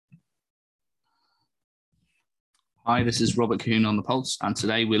Hi, this is Robert Kuhn on the Pulse, and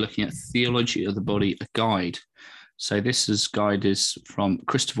today we're looking at Theology of the Body, a guide. So this guide is from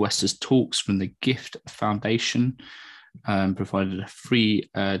Christopher West's talks from the Gift Foundation, provided a free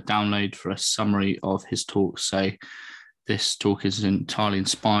download for a summary of his talks. So this talk is entirely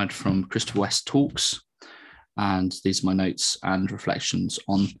inspired from Christopher West's talks, and these are my notes and reflections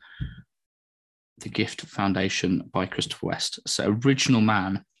on the Gift Foundation by Christopher West. So original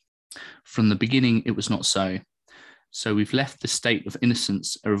man, from the beginning it was not so. So we've left the state of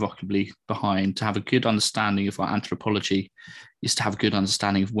innocence irrevocably behind. To have a good understanding of our anthropology is to have a good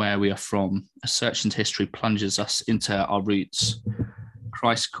understanding of where we are from. A search into history plunges us into our roots.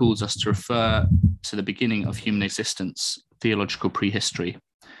 Christ calls us to refer to the beginning of human existence, theological prehistory.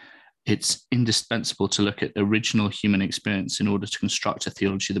 It's indispensable to look at the original human experience in order to construct a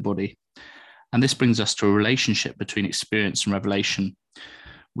theology of the body. And this brings us to a relationship between experience and revelation.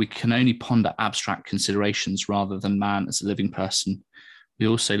 We can only ponder abstract considerations rather than man as a living person. We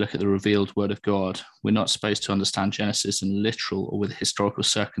also look at the revealed word of God. We're not supposed to understand Genesis in literal or with historical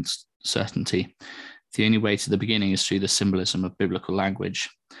certainty. The only way to the beginning is through the symbolism of biblical language.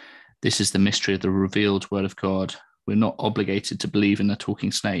 This is the mystery of the revealed word of God. We're not obligated to believe in the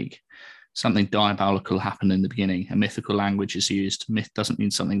talking snake. Something diabolical happened in the beginning. A mythical language is used. Myth doesn't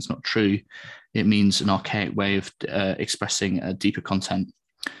mean something's not true. It means an archaic way of expressing a deeper content.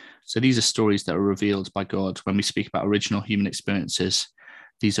 So these are stories that are revealed by God. When we speak about original human experiences,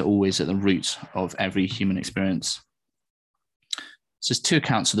 these are always at the root of every human experience. So there's two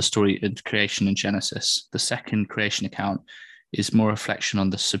accounts of the story of creation in Genesis. The second creation account is more reflection on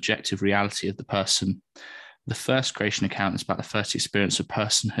the subjective reality of the person. The first creation account is about the first experience of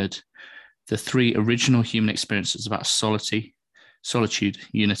personhood. The three original human experiences about solitude,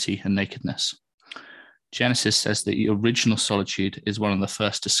 unity, and nakedness. Genesis says that the original solitude is one of the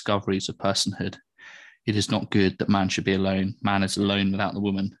first discoveries of personhood. It is not good that man should be alone. Man is alone without the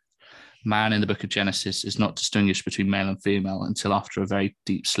woman. Man in the book of Genesis is not distinguished between male and female until after a very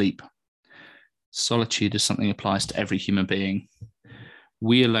deep sleep. Solitude is something that applies to every human being.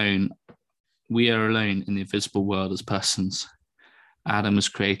 We are alone in the invisible world as persons. Adam was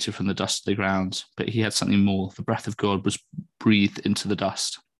created from the dust of the ground, but he had something more. The breath of God was breathed into the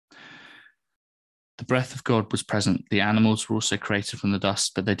dust. The breath of God was present. The animals were also created from the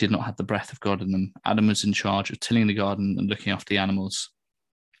dust, but they did not have the breath of God in them. Adam was in charge of tilling the garden and looking after the animals.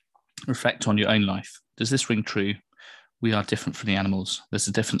 Reflect on your own life. Does this ring true? We are different from the animals. There's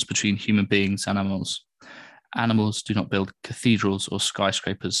a difference between human beings and animals. Animals do not build cathedrals or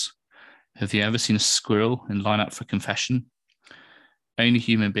skyscrapers. Have you ever seen a squirrel in line up for confession? Only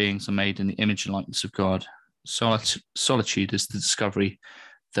human beings are made in the image and likeness of God. Solitude is the discovery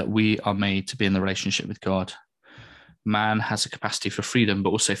that we are made to be in the relationship with God. Man has a capacity for freedom, but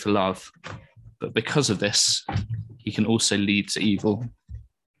also for love. But because of this, he can also lead to evil.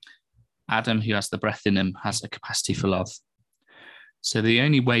 Adam, who has the breath in him, has a capacity for love. So the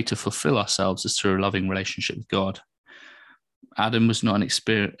only way to fulfill ourselves is through a loving relationship with God. Adam was not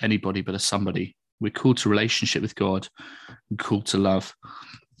anybody, but a somebody. We're called to relationship with God and called to love.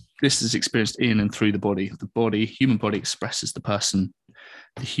 This is experienced in and through the body. The human body expresses the person.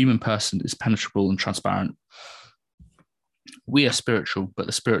 The human person is penetrable and transparent. We are spiritual, but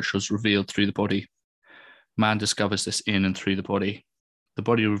the spiritual is revealed through the body. Man discovers this in and through the body. The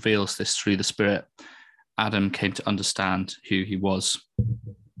body reveals this through the spirit. Adam came to understand who he was.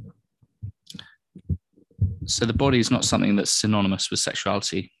 So the body is not something that's synonymous with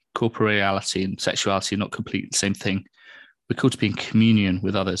sexuality. Corporeality and sexuality are not completely the same thing. We're called to be in communion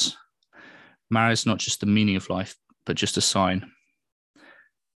with others. Marriage is not just the meaning of life, but just a sign.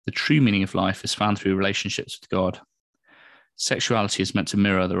 The true meaning of life is found through relationships with God. Sexuality is meant to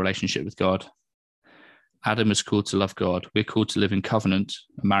mirror the relationship with God. Adam is called to love God. We're called to live in covenant,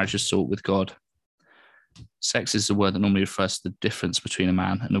 and marriage is sought with God. Sex is the word that normally refers to the difference between a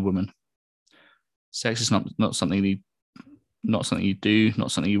man and a woman. Sex is not something you do,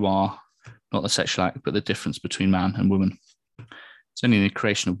 not something you are, not the sexual act, but the difference between man and woman. It's only in the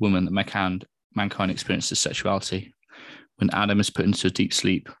creation of woman that mankind experiences sexuality. When Adam is put into a deep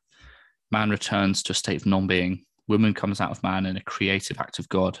sleep, man returns to a state of non-being. Woman comes out of man in a creative act of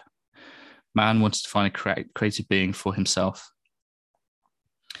God. Man wants to find a creative being for himself.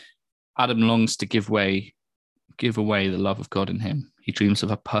 Adam longs to give away the love of God in him. He dreams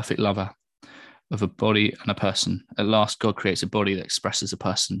of a perfect lover, of a body and a person. At last, God creates a body that expresses a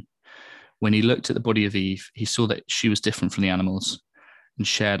person. When he looked at the body of Eve, he saw that she was different from the animals and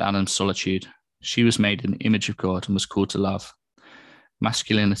shared Adam's solitude. She was made in the image of God and was called to love.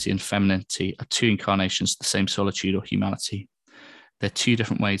 Masculinity and femininity are two incarnations of the same solitude or humanity. They're two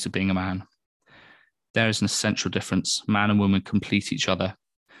different ways of being a man. There is an essential difference. Man and woman complete each other.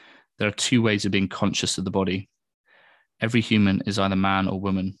 There are two ways of being conscious of the body. Every human is either man or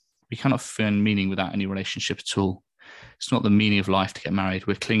woman. We cannot find meaning without any relationship at all. It's not the meaning of life to get married.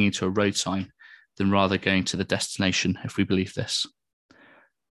 We're clinging to a road sign than rather going to the destination if we believe this.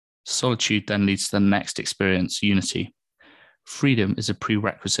 Solitude then leads to the next experience, unity. Freedom is a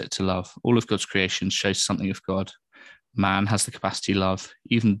prerequisite to love. All of God's creation shows something of God. Man has the capacity to love.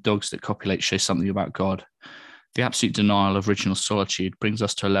 Even dogs that copulate show something about God. The absolute denial of original solitude brings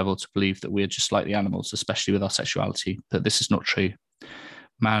us to a level to believe that we are just like the animals, especially with our sexuality, that this is not true.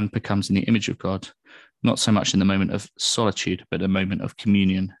 Man becomes in the image of God, not so much in the moment of solitude, but a moment of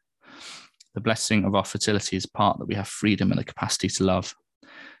communion. The blessing of our fertility is part that we have freedom and the capacity to love.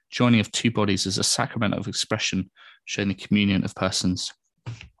 Joining of two bodies is a sacrament of expression, showing the communion of persons.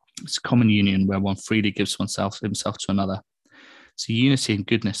 It's a common union where one freely gives himself to another. It's a unity in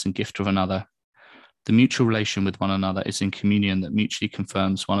goodness and gift of another. The mutual relation with one another is in communion that mutually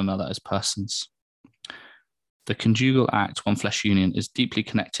confirms one another as persons. The conjugal act, one flesh union, is deeply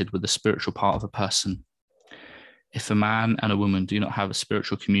connected with the spiritual part of a person. If a man and a woman do not have a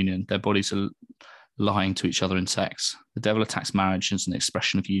spiritual communion, their bodies are lying to each other in sex. The devil attacks marriage as an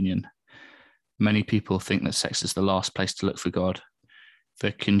expression of union. Many people think that sex is the last place to look for God.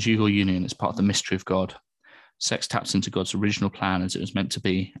 The conjugal union is part of the mystery of God. Sex taps into God's original plan as it was meant to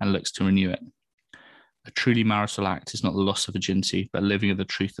be and looks to renew it. A truly marital act is not the loss of virginity, but living of the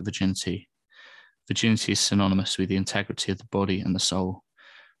truth of virginity. Virginity is synonymous with the integrity of the body and the soul.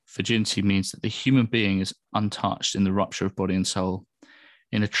 Virginity means that the human being is untouched in the rupture of body and soul.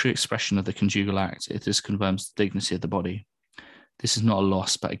 In a true expression of the conjugal act, it just confirms the dignity of the body. This is not a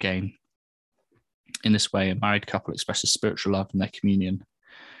loss, but a gain. In this way, a married couple expresses spiritual love in their communion.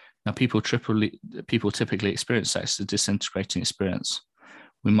 Now, people typically experience sex as a disintegrating experience.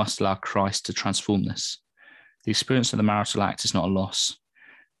 We must allow Christ to transform this. The experience of the marital act is not a loss.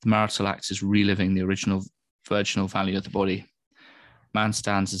 The marital act is reliving the original virginal value of the body. Man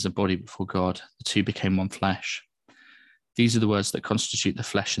stands as a body before God. The two became one flesh. These are the words that constitute the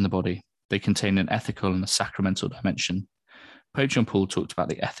flesh in the body. They contain an ethical and a sacramental dimension. Pope John Paul talked about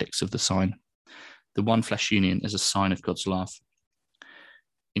the ethics of the sign. The one flesh union is a sign of God's love.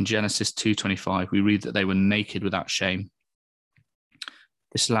 In Genesis 2:25, we read that they were naked without shame.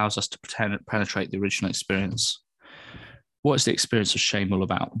 This allows us to penetrate the original experience. What is the experience of shame all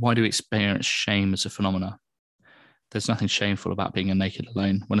about? Why do we experience shame as a phenomena? There's nothing shameful about being naked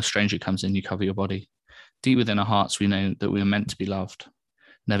alone. When a stranger comes in, you cover your body. Deep within our hearts, we know that we are meant to be loved,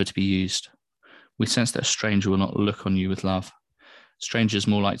 never to be used. We sense that a stranger will not look on you with love. Strangers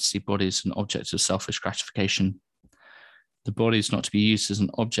more like to see bodies as an object of selfish gratification. The body is not to be used as an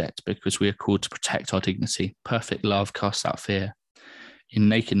object because we are called to protect our dignity. Perfect love casts out fear. In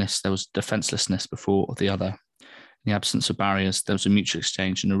nakedness, there was defenselessness before the other. In the absence of barriers, there was a mutual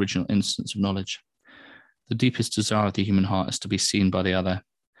exchange and original innocence of knowledge. The deepest desire of the human heart is to be seen by the other.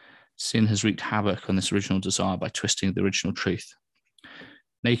 Sin has wreaked havoc on this original desire by twisting the original truth.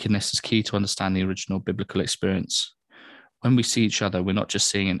 Nakedness is key to understand the original biblical experience. When we see each other, we're not just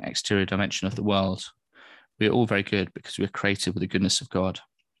seeing an exterior dimension of the world. We are all very good because we are created with the goodness of God.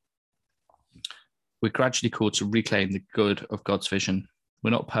 We're gradually called to reclaim the good of God's vision.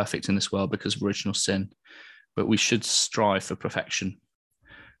 We're not perfect in this world because of original sin, but we should strive for perfection.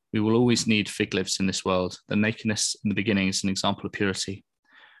 We will always need fig leaves in this world. The nakedness in the beginning is an example of purity.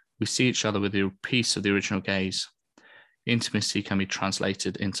 We see each other with the peace of the original gaze. Intimacy can be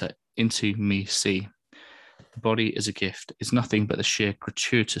translated into intimacy. The body is a gift, is nothing but the sheer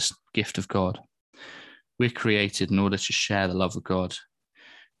gratuitous gift of God. We're created in order to share the love of God.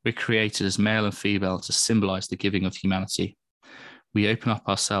 We're created as male and female to symbolize the giving of humanity. We open up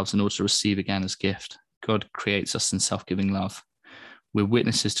ourselves in order to receive again as gift. God creates us in self-giving love. We're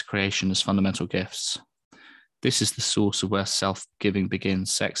witnesses to creation as fundamental gifts. This is the source of where self-giving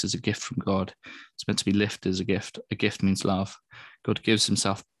begins. Sex is a gift from God. It's meant to be lifted as a gift. A gift means love. God gives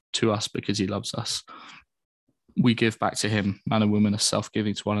himself to us because he loves us. We give back to him. Man and woman are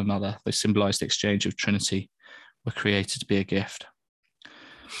self-giving to one another. They symbolize the exchange of Trinity. We're created to be a gift.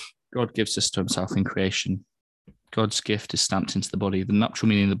 God gives us to himself in creation. God's gift is stamped into the body. The nuptial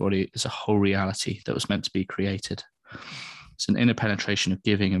meaning of the body is a whole reality that was meant to be created. It's an inner penetration of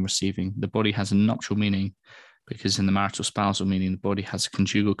giving and receiving. The body has a nuptial meaning because in the marital spousal meaning, the body has a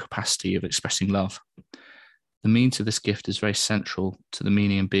conjugal capacity of expressing love. The means of this gift is very central to the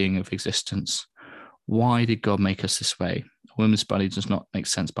meaning and being of existence. Why did God make us this way? A woman's body does not make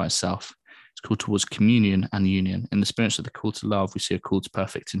sense by itself. It's called towards communion and union. In the spirit of the call to love, we see a call to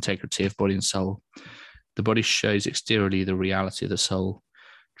perfect integrity of body and soul. The body shows exteriorly the reality of the soul.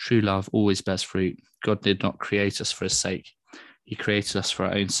 True love always bears fruit. God did not create us for his sake. He created us for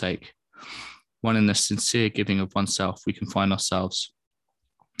our own sake. One in the sincere giving of oneself, we can find ourselves.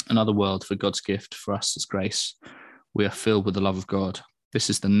 Another world for God's gift for us as grace. We are filled with the love of God.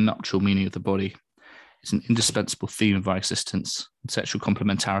 This is the nuptial meaning of the body. It's an indispensable theme of our existence. In sexual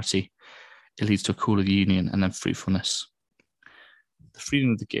complementarity, it leads to a call of union and then fruitfulness. The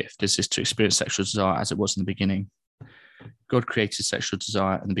freedom of the gift is to experience sexual desire as it was in the beginning. God created sexual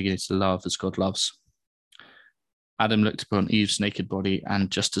desire in the beginning to love as God loves. Adam looked upon Eve's naked body and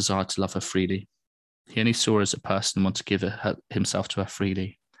just desired to love her freely. He only saw her as a person and wanted to give himself to her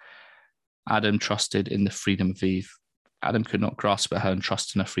freely. Adam trusted in the freedom of Eve. Adam could not grasp at her and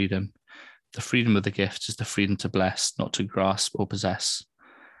trust in her freedom. The freedom of the gift is the freedom to bless, not to grasp or possess.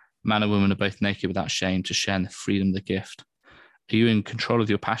 Man and woman are both naked without shame to share in the freedom of the gift. Are you in control of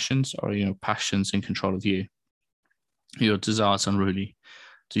your passions, or are your passions in control of you? Are your desires unruly?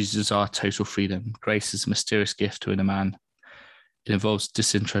 Do you desire total freedom? Grace is a mysterious gift to inner man. It involves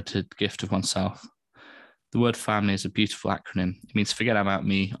disinterested gift of oneself. The word family is a beautiful acronym. It means forget about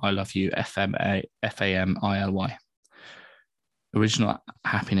me, I love you, FMily. Original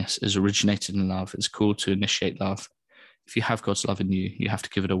happiness is originated in love. It's called to initiate love. If you have God's love in you, you have to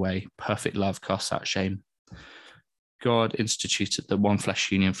give it away. Perfect love casts out shame. God instituted the one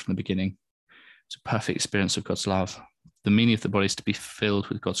flesh union from the beginning. It's a perfect experience of God's love. The meaning of the body is to be filled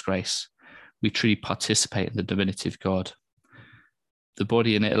with God's grace. We truly participate in the divinity of God. The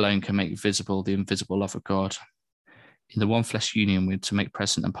body in it alone can make visible the invisible love of God. In the one flesh union, we're to make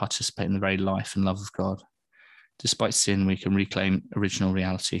present and participate in the very life and love of God. Despite sin, we can reclaim original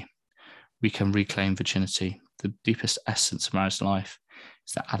reality. We can reclaim virginity. The deepest essence of marriage life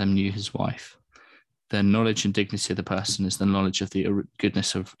is that Adam knew his wife. The knowledge and dignity of the person is the knowledge of the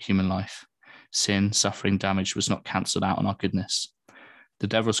goodness of human life. Sin, suffering, damage was not cancelled out on our goodness. The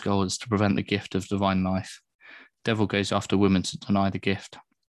devil's goal is to prevent the gift of divine life. The devil goes after women to deny the gift.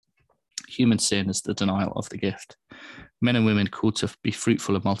 Human sin is the denial of the gift. Men and women called to be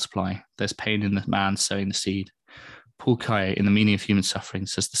fruitful and multiply. There's pain in the man sowing the seed. Paul Kaye, in the meaning of human suffering,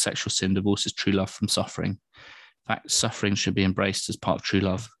 says the sexual sin divorces true love from suffering. In fact, suffering should be embraced as part of true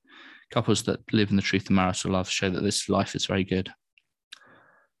love. Couples that live in the truth of marital love show that this life is very good.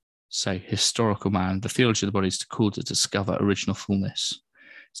 So, historical man, the theology of the body is to call to discover original fullness.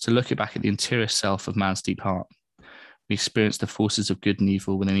 It's to look back at the interior self of man's deep heart. We experience the forces of good and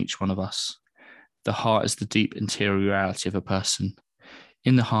evil within each one of us. The heart is the deep interior reality of a person.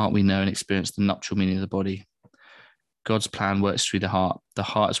 In the heart, we know and experience the nuptial meaning of the body. God's plan works through the heart. The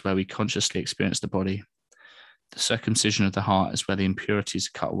heart is where we consciously experience the body. The circumcision of the heart is where the impurities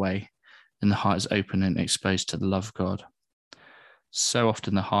are cut away, and the heart is open and exposed to the love of God. So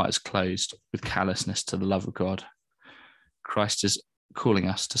often the heart is closed with callousness to the love of God. Christ is calling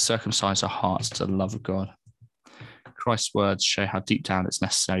us to circumcise our hearts to the love of God. Christ's words show how deep down it's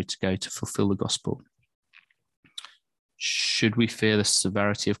necessary to go to fulfill the gospel. Should we fear the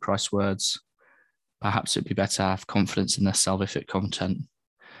severity of Christ's words? Perhaps it'd be better to have confidence in their salvific content.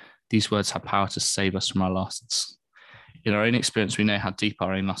 These words have power to save us from our lusts. In our own experience, we know how deep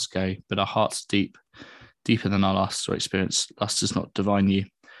our own lusts go, but our hearts are deeper than our lusts or experience. Lust does not define you.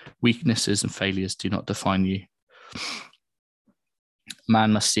 Weaknesses and failures do not define you.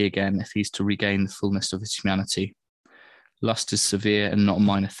 Man must see again if he's to regain the fullness of his humanity. Lust is severe and not a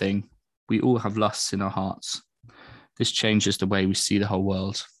minor thing. We all have lusts in our hearts. This changes the way we see the whole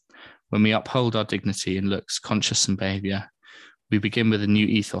world. When we uphold our dignity in looks, conscience, and behavior, we begin with a new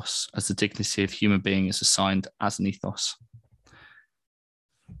ethos, as the dignity of human being is assigned as an ethos.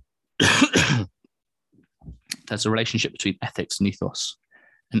 There's a relationship between ethics and ethos.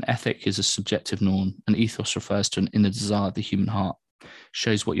 An ethic is a subjective norm. An ethos refers to an inner desire of the human heart,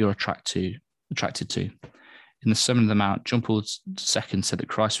 shows what you're attracted to. In the Sermon on the Mount, John Paul II said that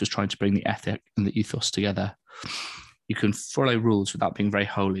Christ was trying to bring the ethic and the ethos together. You can follow rules without being very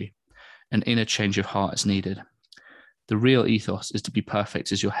holy. An inner change of heart is needed. The real ethos is to be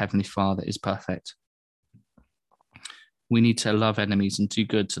perfect as your heavenly Father is perfect. We need to love enemies and do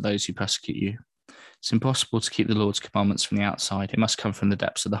good to those who persecute you. It's impossible to keep the Lord's commandments from the outside. It must come from the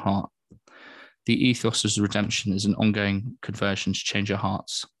depths of the heart. The ethos of redemption is an ongoing conversion to change our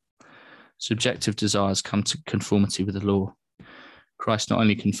hearts. Subjective desires come to conformity with the law. Christ not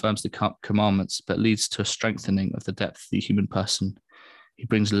only confirms the commandments, but leads to a strengthening of the depth of the human person. He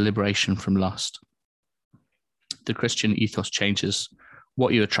brings liberation from lust. The Christian ethos changes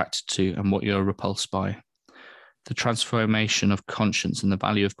what you're attracted to and what you're repulsed by. The transformation of conscience and the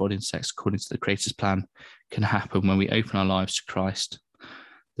value of body and sex according to the Creator's plan can happen when we open our lives to Christ.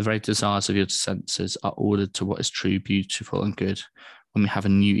 The very desires of your senses are ordered to what is true, beautiful, and good, when we have a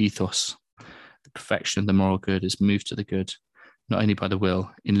new ethos. The perfection of the moral good is moved to the good, not only by the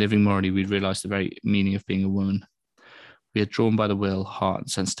will. In living morally, we realize the very meaning of being a woman. We are drawn by the will, heart, and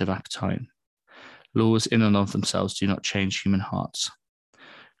sensitive appetite. Laws in and of themselves do not change human hearts.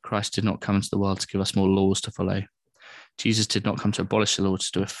 Christ did not come into the world to give us more laws to follow. Jesus did not come to abolish the law,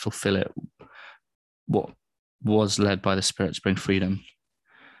 to fulfill it. What was led by the Spirit to bring freedom.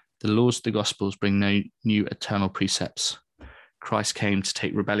 The laws of the Gospels bring no new eternal precepts. Christ came to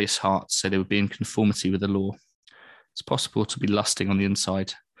take rebellious hearts so they would be in conformity with the law. It's possible to be lusting on the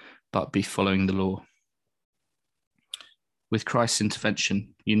inside, but be following the law. With Christ's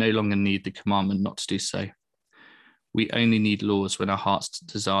intervention, you no longer need the commandment not to do so. We only need laws when our hearts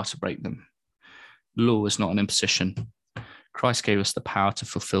desire to break them. Law is not an imposition. Christ gave us the power to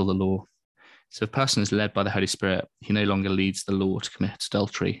fulfill the law. So if a person is led by the Holy Spirit, he no longer leads the law to commit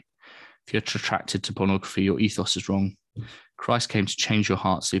adultery. If you're attracted to pornography, your ethos is wrong. Christ came to change your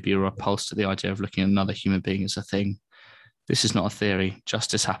heart so you'll be repulsed to the idea of looking at another human being as a thing. This is not a theory.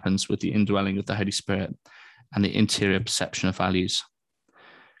 Justice happens with the indwelling of the Holy Spirit and the interior perception of values.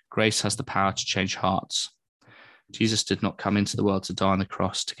 Grace has the power to change hearts. Jesus did not come into the world to die on the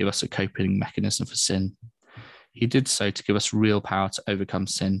cross to give us a coping mechanism for sin. He did so to give us real power to overcome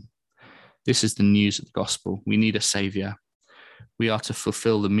sin. This is the news of the gospel. We need a savior. We are to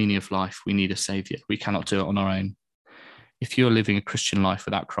fulfill the meaning of life. We need a savior. We cannot do it on our own. If you're living a Christian life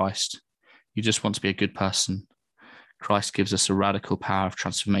without Christ, you just want to be a good person. Christ gives us a radical power of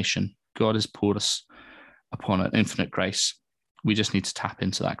transformation. God has poured us upon an infinite grace. We just need to tap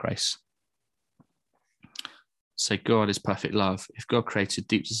into that grace. So God is perfect love. If God created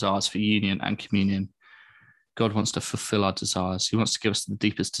deep desires for union and communion, God wants to fulfill our desires. He wants to give us the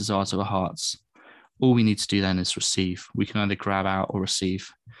deepest desires of our hearts. All we need to do then is receive. We can either grab out or receive.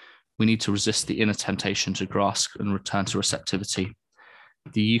 We need to resist the inner temptation to grasp and return to receptivity.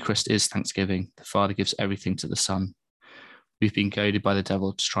 The Eucharist is thanksgiving. The Father gives everything to the Son. We've been goaded by the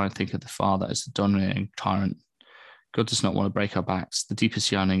devil to try and think of the Father as the dominating tyrant. God does not want to break our backs. The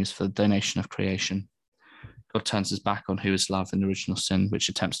deepest yearning is for the donation of creation. God turns his back on who is love in the original sin, which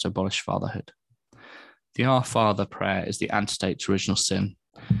attempts to abolish fatherhood. The Our Father prayer is the antidote to original sin.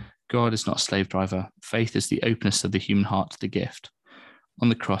 God is not a slave driver. Faith is the openness of the human heart to the gift. On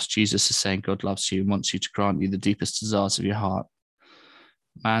the cross, Jesus is saying God loves you and wants you to grant you the deepest desires of your heart.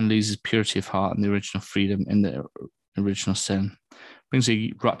 Man loses purity of heart and the original freedom in the original sin. Brings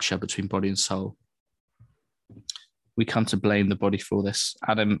a rupture between body and soul. We come to blame the body for this.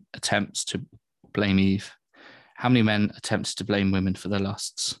 Adam attempts to blame Eve. How many men attempted to blame women for their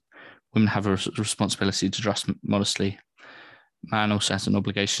lusts? Women have a responsibility to dress modestly. Man also has an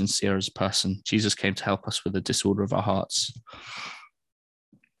obligation to see her as a person. Jesus came to help us with the disorder of our hearts.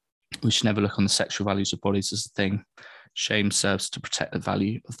 We should never look on the sexual values of bodies as a thing. Shame serves to protect the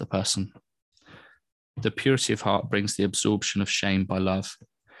value of the person. The purity of heart brings the absorption of shame by love.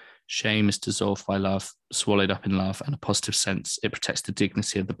 Shame is dissolved by love, swallowed up in love, and in a positive sense, it protects the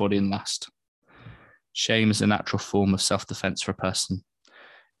dignity of the body and lust. Shame is a natural form of self-defense for a person.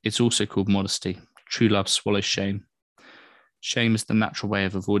 It's also called modesty. True love swallows shame. Shame is the natural way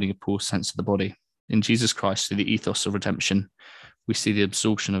of avoiding a poor sense of the body. In Jesus Christ, through the ethos of redemption, we see the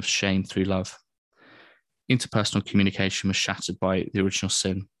absorption of shame through love. Interpersonal communication was shattered by the original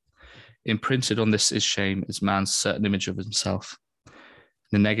sin. Imprinted on this is shame is man's certain image of himself. In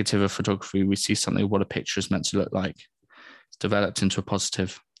the negative of photography, we see something of what a picture is meant to look like. It's developed into a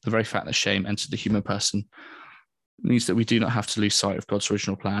positive. The very fact that shame entered the human person means that we do not have to lose sight of God's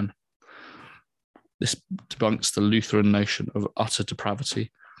original plan. This debunks the Lutheran notion of utter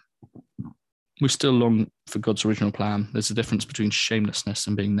depravity. We still long for God's original plan. There's a difference between shamelessness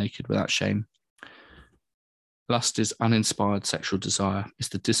and being naked without shame. Lust is uninspired sexual desire. It's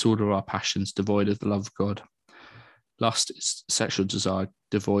the disorder of our passions devoid of the love of God. Lust is sexual desire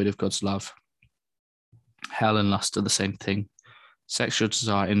devoid of God's love. Hell and lust are the same thing. Sexual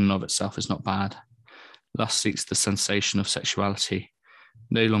desire in and of itself is not bad. Lust seeks the sensation of sexuality,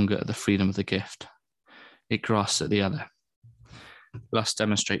 no longer the freedom of the gift. It grasps at the other. Lust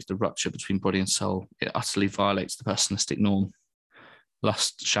demonstrates the rupture between body and soul. It utterly violates the personalistic norm.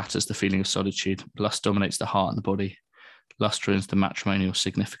 Lust shatters the feeling of solitude. Lust dominates the heart and the body. Lust ruins the matrimonial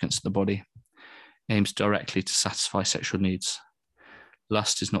significance of the body. It aims directly to satisfy sexual needs.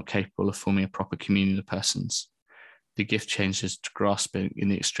 Lust is not capable of forming a proper communion of persons. The gift changes to grasping in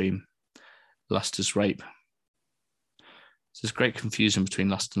the extreme. Lust is rape. So there's great confusion between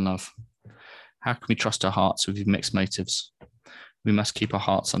lust and love. How can we trust our hearts with mixed motives? We must keep our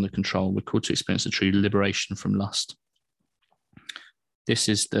hearts under control. We're called to experience a true liberation from lust. This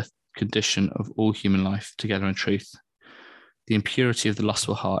is the condition of all human life, together in truth. The impurity of the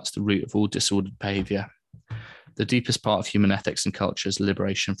lustful heart is the root of all disordered behavior. The deepest part of human ethics and culture is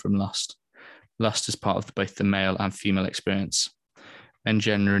liberation from lust. Lust is part of both the male and female experience. Men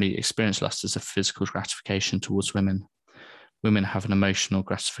generally experience lust as a physical gratification towards women. Women have an emotional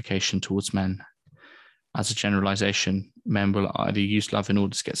gratification towards men. As a generalization, men will either use love in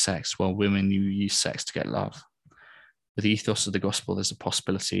order to get sex, while women use sex to get love. With the ethos of the gospel, there's a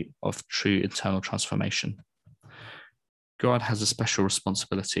possibility of true internal transformation. God has a special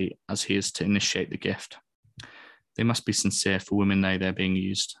responsibility as he is to initiate the gift. They must be sincere, for women know they're being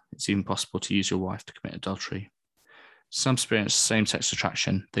used. It's even possible to use your wife to commit adultery. Some experience same-sex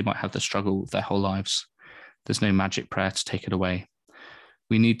attraction. They might have the struggle their whole lives. There's no magic prayer to take it away.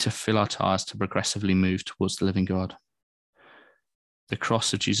 We need to fill our tires to progressively move towards the living God. The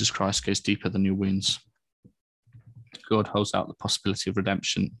cross of Jesus Christ goes deeper than your wounds. God holds out the possibility of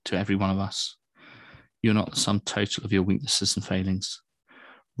redemption to every one of us. You're not the sum total of your weaknesses and failings.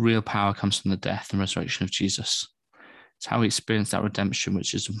 Real power comes from the death and resurrection of Jesus. It's how we experience that redemption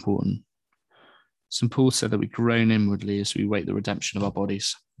which is important. St. Paul said that we groan inwardly as we wait the redemption of our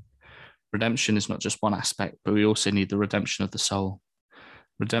bodies. Redemption is not just one aspect, but we also need the redemption of the soul.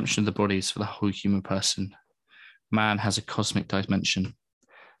 Redemption of the body is for the whole human person. Man has a cosmic dimension.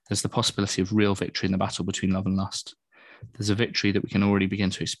 There's the possibility of real victory in the battle between love and lust. There's a victory that we can already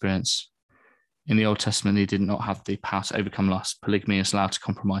begin to experience. In the Old Testament, they did not have the power to overcome lust. Polygamy is allowed to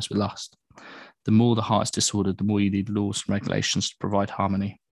compromise with lust. The more the heart is disordered, the more you need laws and regulations to provide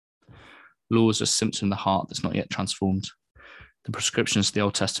harmony. Laws are a symptom of the heart that's not yet transformed. The prescriptions of the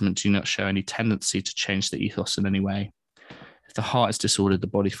Old Testament do not show any tendency to change the ethos in any way. If the heart is disordered, the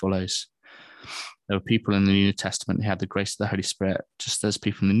body follows. There are people in the New Testament who have the grace of the Holy Spirit, just as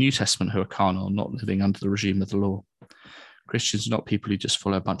people in the New Testament who are carnal, not living under the regime of the law. Christians are not people who just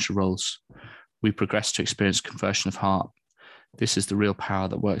follow a bunch of rules. We progress to experience conversion of heart. This is the real power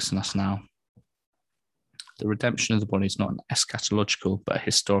that works in us now. The redemption of the body is not an eschatological, but a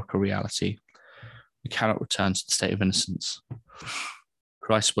historical reality. We cannot return to the state of innocence.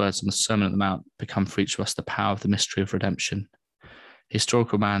 Christ's words on the Sermon on the Mount become for each of us the power of the mystery of redemption.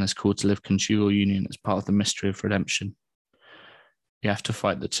 Historical man is called to live conjugal union as part of the mystery of redemption. We have to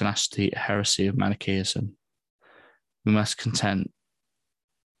fight the tenacity heresy of Manichaeism. We must content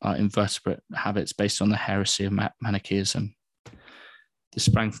our invertebrate habits based on the heresy of Manichaeism. This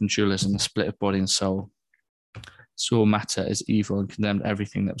sprang from dualism, the split of body and soul. Saw matter as evil and condemned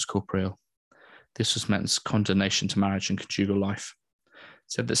everything that was corporeal. This was meant as condemnation to marriage and conjugal life.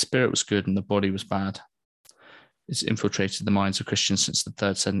 It said that spirit was good and the body was bad. It's infiltrated the minds of Christians since the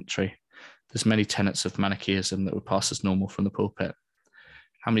 3rd century. There's many tenets of Manichaeism that were passed as normal from the pulpit.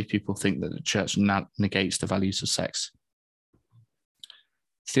 How many people think that the church negates the values of sex?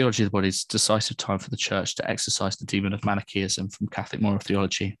 Theology of the body is a decisive time for the church to exorcise the demon of Manichaeism from Catholic moral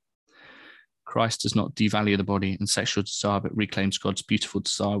theology. Christ does not devalue the body and sexual desire, but reclaims God's beautiful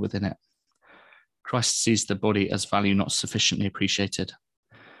desire within it. Christ sees the body as value not sufficiently appreciated.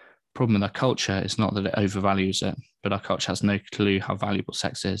 The problem with our culture is not that it overvalues it, but our culture has no clue how valuable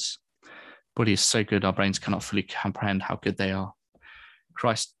sex is. The body is so good our brains cannot fully comprehend how good they are.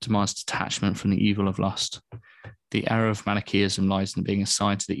 Christ demands detachment from the evil of lust. The error of Manichaeism lies in being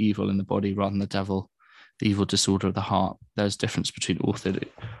assigned to the evil in the body rather than the devil, the evil disorder of the heart. There's a difference between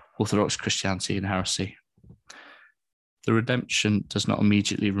Orthodox Christianity and heresy. The redemption does not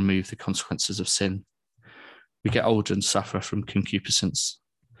immediately remove the consequences of sin. We get older and suffer from concupiscence.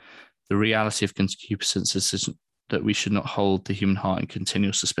 The reality of concupiscence is that we should not hold the human heart in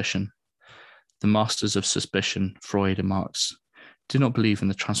continual suspicion. The masters of suspicion, Freud and Marx, do not believe in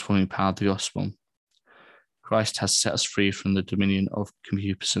the transforming power of the gospel. Christ has set us free from the dominion of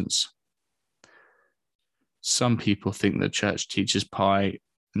concupiscence. Some people think the church teaches pie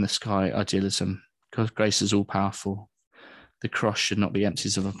in the sky idealism. God's grace is all powerful. The cross should not be empty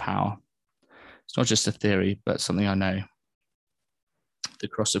of power. It's not just a theory, but something I know. The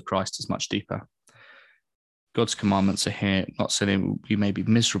cross of Christ is much deeper. God's commandments are here, not so that we may be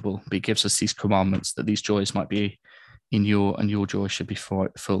miserable, but he gives us these commandments that these joys might be in your, and your joy should be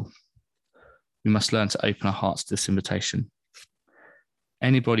full. We must learn to open our hearts to this invitation.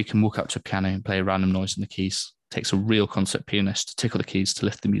 Anybody can walk up to a piano and play a random noise on the keys. It takes a real concert pianist to tickle the keys to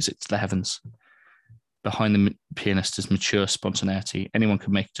lift the music to the heavens. Behind the pianist is mature spontaneity. Anyone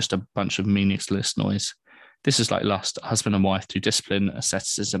can make just a bunch of meaningless noise. This is like lust. A husband and wife, through discipline and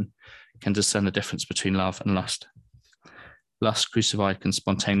asceticism, can discern the difference between love and lust. Lust crucified can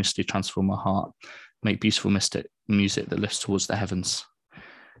spontaneously transform our heart, make beautiful mystic music that lifts towards the heavens.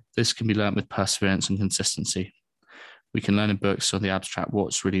 This can be learned with perseverance and consistency. We can learn in books on the abstract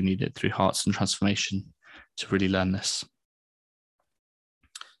what's really needed through hearts and transformation to really learn this.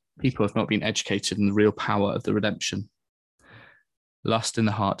 People have not been educated in the real power of the redemption. Lust in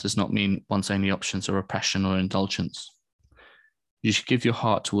the heart does not mean one's only options are oppression or indulgence. You should give your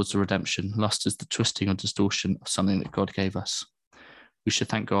heart towards the redemption. Lust is the twisting or distortion of something that God gave us. We should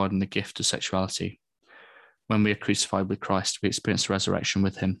thank God in the gift of sexuality. When we are crucified with Christ, we experience the resurrection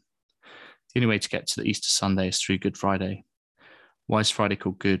with him. The only way to get to the Easter Sunday is through Good Friday. Why is Friday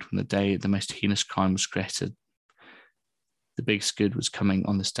called good when the day the most heinous crime was created? The biggest good was coming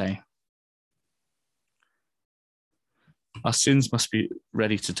on this day. Our sins must be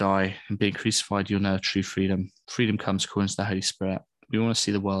ready to die, and being crucified, you'll know true freedom. Freedom comes according to the Holy Spirit. We want to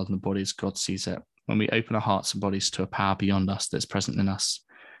see the world and the body as God sees it. When we open our hearts and bodies to a power beyond us that's present in us,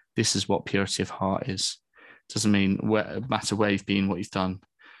 this is what purity of heart is. It doesn't matter where you've been, what you've done.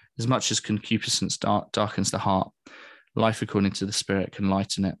 As much as concupiscence darkens the heart, life according to the Spirit can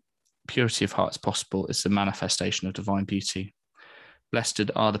lighten it. Purity of heart is possible. It's the manifestation of divine beauty.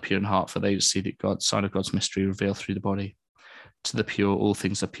 Blessed are the pure in heart, for they see the sign of God's mystery revealed through the body. To the pure, all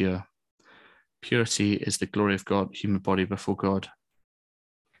things are pure. Purity is the glory of God, human body before God.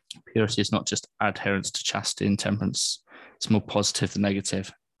 Purity is not just adherence to chastity and temperance. It's more positive than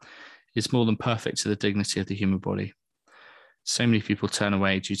negative. It's more than perfect to the dignity of the human body. So many people turn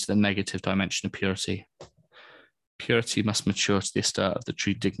away due to the negative dimension of purity. Purity must mature to the extent of the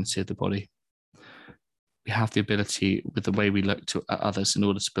true dignity of the body. We have the ability, with the way we look at others, in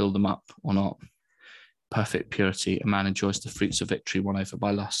order to build them up or not. Perfect purity, a man enjoys the fruits of victory won over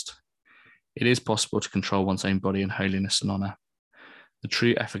by lust. It is possible to control one's own body in holiness and honour. The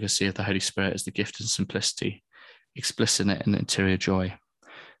true efficacy of the Holy Spirit is the gift of simplicity, explicit in interior joy.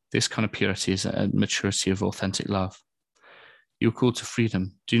 This kind of purity is a maturity of authentic love. You are called to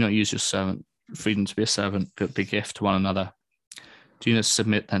freedom. Do not use your freedom to be a servant, but be a gift to one another. Do not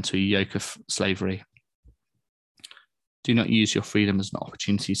submit then to a yoke of slavery. Do not use your freedom as an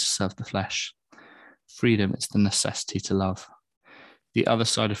opportunity to serve the flesh. Freedom is the necessity to love. The other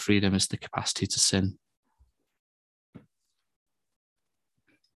side of freedom is the capacity to sin.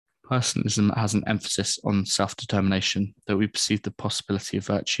 Personalism has an emphasis on self-determination, that we perceive the possibility of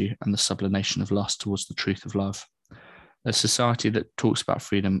virtue and the sublimation of lust towards the truth of love. A society that talks about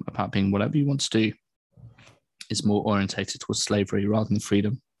freedom, about being whatever you want to do, is more orientated towards slavery rather than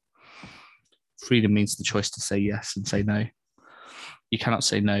freedom. Freedom means the choice to say yes and say no. You cannot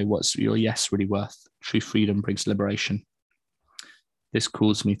say no. What's your yes really worth? True freedom brings liberation. This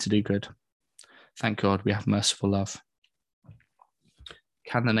calls me to do good. Thank God we have merciful love.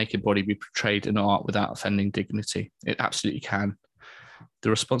 Can the naked body be portrayed in art without offending dignity? It absolutely can.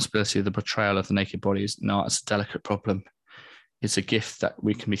 The responsibility of the portrayal of the naked body in art is a delicate problem. It's a gift that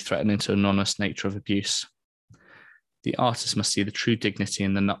we can be threatened into an honest nature of abuse. The artist must see the true dignity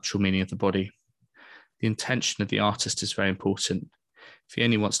and the nuptial meaning of the body. The intention of the artist is very important. If he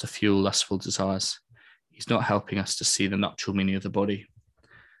only wants to fuel lustful desires, he's not helping us to see the nuptial meaning of the body.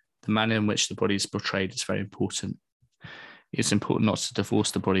 The manner in which the body is portrayed is very important. It's important not to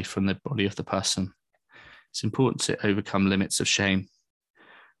divorce the body from the body of the person. It's important to overcome limits of shame.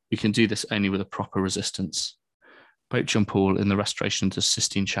 We can do this only with a proper resistance. Pope John Paul, in the restoration of the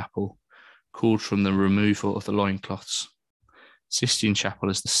Sistine Chapel, called from the removal of the loincloths. Sistine Chapel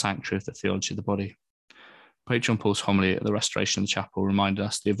is the sanctuary of the theology of the body. Pope John Paul's homily at the restoration of the chapel reminded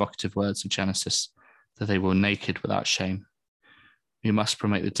us the evocative words of Genesis, that they were naked without shame. We must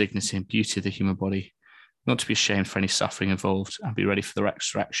promote the dignity and beauty of the human body, not to be ashamed for any suffering involved, and be ready for the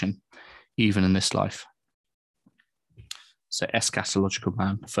resurrection, even in this life. So, eschatological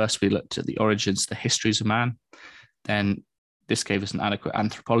man. First, we looked at the origins, the histories of man. Then this gave us an adequate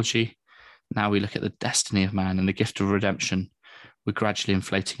anthropology. Now we look at the destiny of man and the gift of redemption. We're gradually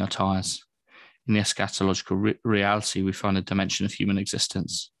inflating our tires. In the eschatological reality, we find a dimension of human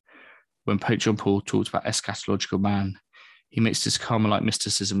existence. When Pope John Paul talks about eschatological man, he mixed his Carmelite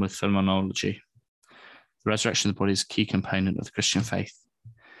mysticism with phenomenology. The resurrection of the body is a key component of the Christian faith.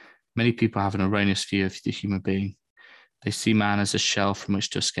 Many people have an erroneous view of the human being. They see man as a shell from which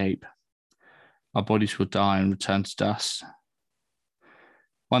to escape. Our bodies will die and return to dust.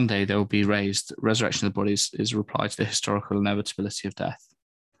 One day they will be raised. The resurrection of the bodies is a reply to the historical inevitability of death.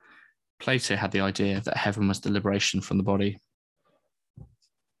 Plato had the idea that heaven was the liberation from the body.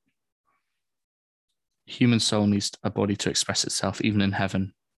 The human soul needs a body to express itself, even in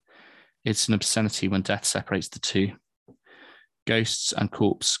heaven. It's an obscenity when death separates the two. Ghosts and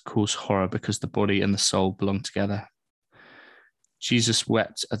corpse cause horror because the body and the soul belong together. Jesus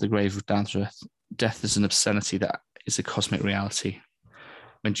wept at the grave of Nazareth. Death is an obscenity that is a cosmic reality.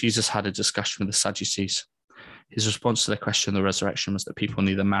 When Jesus had a discussion with the Sadducees, his response to their question of the resurrection was that people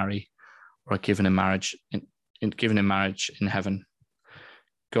neither marry or are given in marriage in heaven.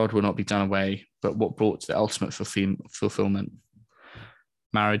 God will not be done away, but what brought to the ultimate fulfillment.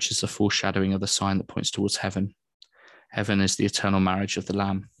 Marriage is a foreshadowing of the sign that points towards heaven. Heaven is the eternal marriage of the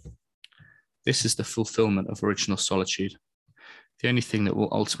Lamb. This is the fulfillment of original solitude, the only thing that will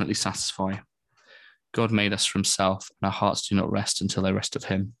ultimately satisfy. God made us for himself, and our hearts do not rest until they rest of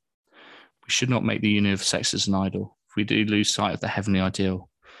him. We should not make the union of sexes an idol. If we do lose sight of the heavenly ideal,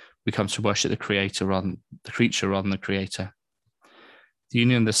 we come to worship the creature rather than the creator. The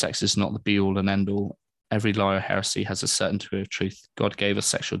union of the sexes is not the be-all and end-all. Every lie or heresy has a certain degree of truth. God gave us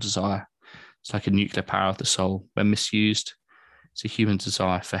sexual desire. It's like a nuclear power of the soul. When misused, it's a human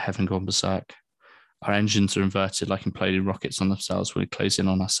desire for heaven gone berserk. Our engines are inverted like imploding rockets on themselves when we close in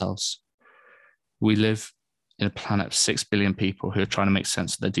on ourselves. We live in a planet of 6 billion people who are trying to make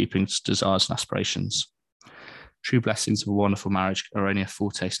sense of their deepest desires and aspirations. True blessings of a wonderful marriage are only a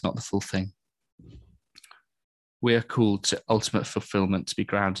foretaste, not the full thing. We are called to ultimate fulfillment, to be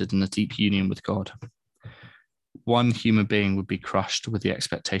grounded in a deep union with God. One human being would be crushed with the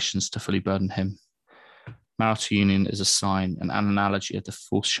expectations to fully burden him. Marital union is a sign, an analogy of the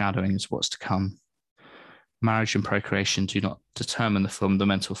foreshadowing of what's to come. Marriage and procreation do not determine the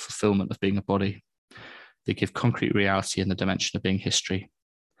fundamental fulfillment of being a body. They give concrete reality in the dimension of being history.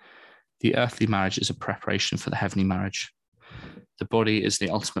 The earthly marriage is a preparation for the heavenly marriage. The body is the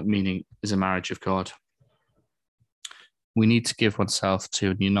ultimate meaning, is a marriage of God. We need to give oneself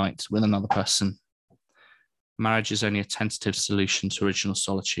to and unite with another person. Marriage is only a tentative solution to original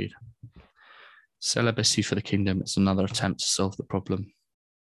solitude. Celibacy for the kingdom is another attempt to solve the problem.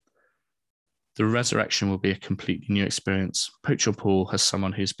 The resurrection will be a completely new experience. Pope John Paul has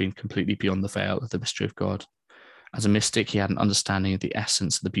someone who's been completely beyond the veil of the mystery of God. As a mystic, he had an understanding of the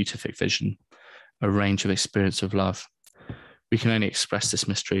essence of the beatific vision, a range of experience of love. We can only express this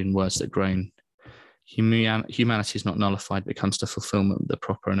mystery in words that groan. Humanity is not nullified, but comes to fulfillment of the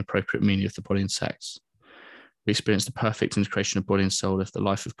proper and appropriate meaning of the body and sex. We experience the perfect integration of body and soul if the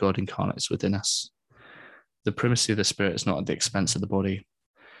life of God incarnates within us. The primacy of the spirit is not at the expense of the body.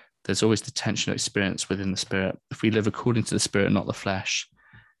 There's always the tension of experience within the spirit. If we live according to the spirit, not the flesh,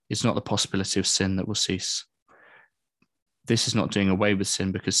 it's not the possibility of sin that will cease. This is not doing away with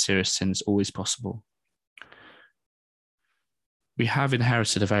sin, because serious sin is always possible. We have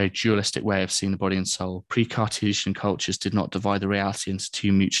inherited a very dualistic way of seeing the body and soul. Pre-Cartesian cultures did not divide the reality into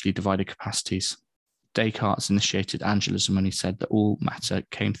two mutually divided capacities. Descartes initiated angelism when he said that all that mattered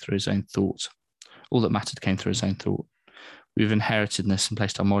came through his own thought. We've inherited this and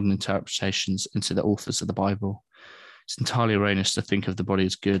placed our modern interpretations into the authors of the Bible. It's entirely erroneous to think of the body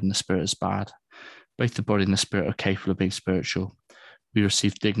as good and the spirit as bad. Both the body and the spirit are capable of being spiritual. We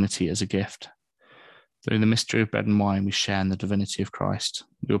receive dignity as a gift. Through the mystery of bread and wine, we share in the divinity of Christ.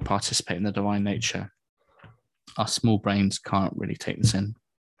 We will participate in the divine nature. Our small brains can't really take this in.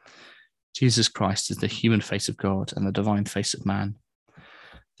 Jesus Christ is the human face of God and the divine face of man.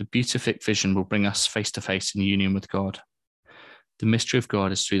 The beatific vision will bring us face to face in union with God. The mystery of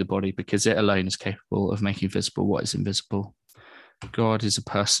God is through the body, because it alone is capable of making visible what is invisible. God is a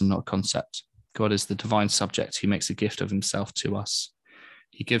person, not a concept. God is the divine subject who makes a gift of himself to us.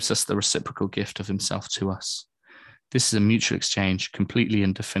 He gives us the reciprocal gift of himself to us. This is a mutual exchange, completely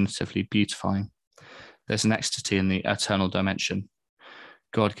and definitively beautifying. There's an ecstasy in the eternal dimension.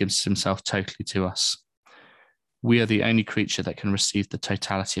 God gives himself totally to us. We are the only creature that can receive the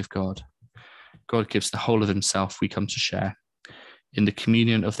totality of God. God gives the whole of himself we come to share. In the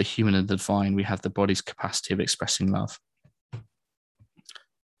communion of the human and the divine, we have the body's capacity of expressing love.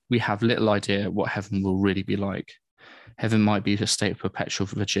 We have little idea what heaven will really be like. Heaven might be a state of perpetual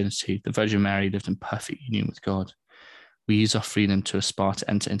virginity. The Virgin Mary lived in perfect union with God. We use our freedom to aspire to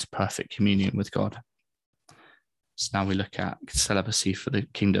enter into perfect communion with God. So now we look at celibacy for the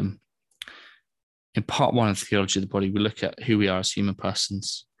kingdom. In part 1 of Theology of the Body, we look at who we are as human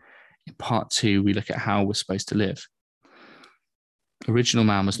persons. In part 2, we look at how we're supposed to live. Original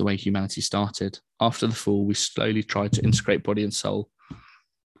man was the way humanity started. After the fall, we slowly tried to integrate body and soul.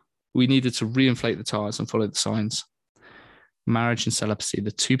 We needed to reinflate the tires and follow the signs. Marriage and celibacy,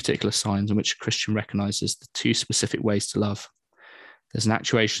 the two particular signs in which a Christian recognizes the two specific ways to love. There's an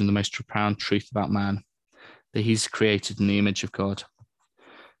actuation of the most profound truth about man, that he's created in the image of God.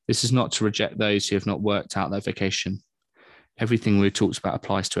 This is not to reject those who have not worked out their vocation. Everything we've talked about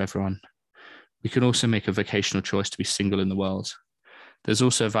applies to everyone. We can also make a vocational choice to be single in the world. There's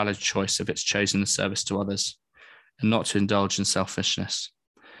also a valid choice if it's chosen in service to others and not to indulge in selfishness.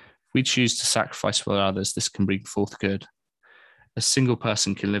 If we choose to sacrifice for others, this can bring forth good. A single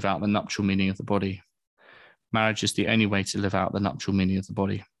person can live out the nuptial meaning of the body. Marriage is the only way to live out the nuptial meaning of the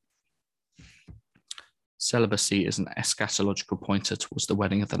body. Celibacy is an eschatological pointer towards the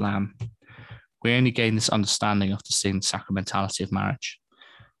wedding of the Lamb. We only gain this understanding after seeing the sacramentality of marriage.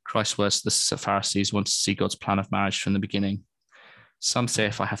 Christ's words to the Pharisees wanted to see God's plan of marriage from the beginning. Some say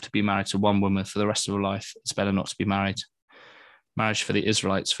if I have to be married to one woman for the rest of my life, it's better not to be married. Marriage for the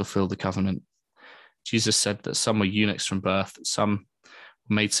Israelites fulfilled the covenant. Jesus said that some were eunuchs from birth, some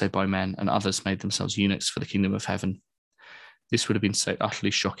were made so by men, and others made themselves eunuchs for the kingdom of heaven. This would have been so utterly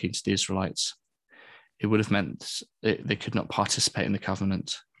shocking to the Israelites. It would have meant they could not participate in the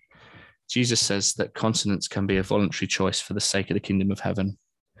covenant. Jesus says that continence can be a voluntary choice for the sake of the kingdom of heaven.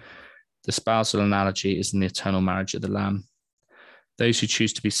 The spousal analogy is in the eternal marriage of the Lamb. Those who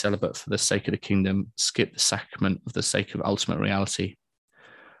choose to be celibate for the sake of the kingdom skip the sacrament for the sake of ultimate reality.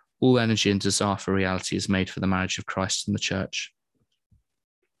 All energy and desire for reality is made for the marriage of Christ and the church.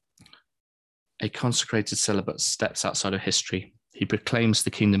 A consecrated celibate steps outside of history. He proclaims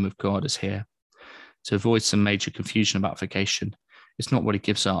the kingdom of God is here. To avoid some major confusion about vocation, it's not what he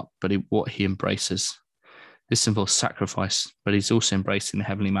gives up, but what he embraces. This involves sacrifice, but he's also embracing the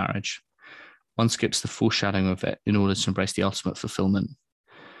heavenly marriage. One skips the foreshadowing of it in order to embrace the ultimate fulfillment.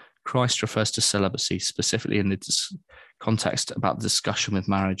 Christ refers to celibacy specifically in the context about the discussion with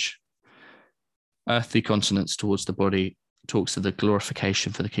marriage. Earthly continence towards the body talks of the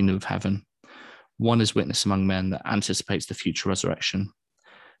glorification for the kingdom of heaven. One is witness among men that anticipates the future resurrection.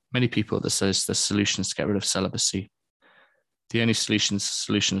 Many people that says the solution is to get rid of celibacy. The only solution is the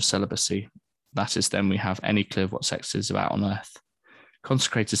solution of celibacy. That is, then we have any clue of what sex is about on earth.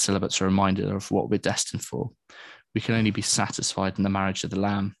 Consecrated celibates are reminded of what we're destined for. We can only be satisfied in the marriage of the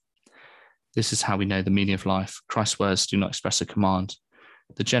Lamb. This is how we know the meaning of life. Christ's words do not express a command.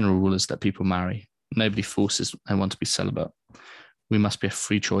 The general rule is that people marry. Nobody forces anyone to be celibate. We must be a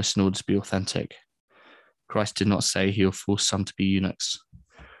free choice in order to be authentic. Christ did not say he will force some to be eunuchs.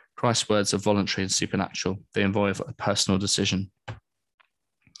 Christ's words are voluntary and supernatural. They involve a personal decision.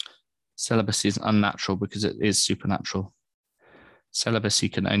 Celibacy is unnatural because it is supernatural. Celibacy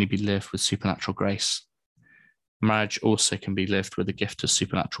can only be lived with supernatural grace. Marriage also can be lived with the gift of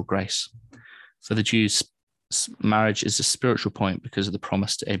supernatural grace. For the Jews, marriage is a spiritual point because of the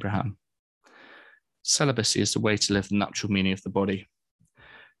promise to Abraham. Celibacy is the way to live the natural meaning of the body.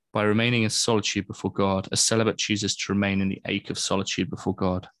 By remaining in solitude before God, a celibate chooses to remain in the ache of solitude before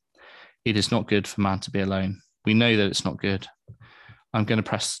God. It is not good for man to be alone. We know that it's not good. I'm going to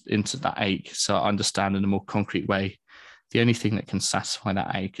press into that ache so I understand in a more concrete way. The only thing that can satisfy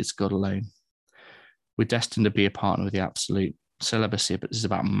that ache is God alone. We're destined to be a partner with the absolute. Celibacy is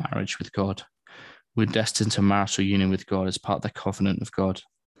about marriage with God. We're destined to marital union with God as part of the covenant of God.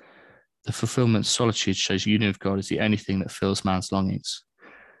 The fulfillment of solitude shows union with God is the only thing that fills man's longings.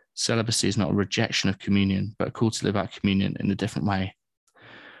 Celibacy is not a rejection of communion, but a call to live out communion in a different way.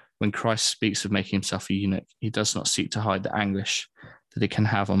 When Christ speaks of making himself a eunuch, he does not seek to hide the anguish that it can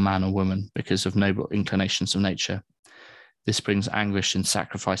have on man or woman because of noble inclinations of nature. This brings anguish in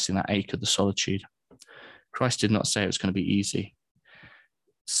sacrificing that ache of the solitude. Christ did not say it was going to be easy.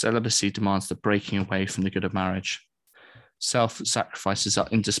 Celibacy demands the breaking away from the good of marriage. Self-sacrifices are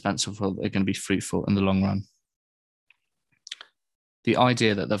indispensable. They're going to be fruitful in the long run. The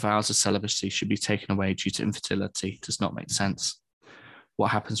idea that the vows of celibacy should be taken away due to infertility does not make sense.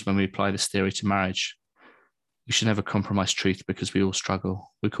 What happens when we apply this theory to marriage? We should never compromise truth because we all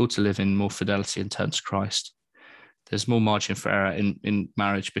struggle. We're called to live in more fidelity and turn to Christ. There's more margin for error in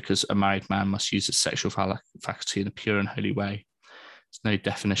marriage because a married man must use his sexual faculty in a pure and holy way. There's no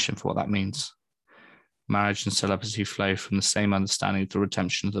definition for what that means. Marriage and celibacy flow from the same understanding of the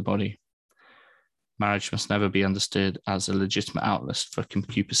redemption of the body. Marriage must never be understood as a legitimate outlet for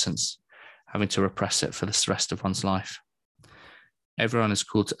concupiscence, having to repress it for the rest of one's life. Everyone is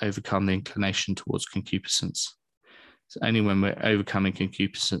called to overcome the inclination towards concupiscence. It's only when we're overcoming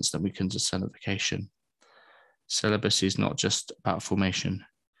concupiscence that we can discern a vocation. Celibacy is not just about formation,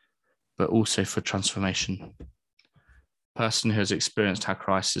 but also for transformation. A person who has experienced how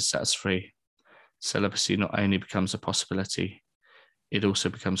Christ has set us free, celibacy not only becomes a possibility, it also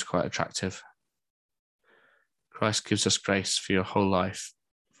becomes quite attractive. Christ gives us grace for your whole life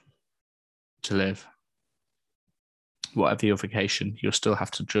to live. Whatever your vocation, you'll still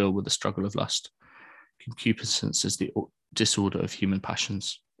have to deal with the struggle of lust. Concupiscence is the disorder of human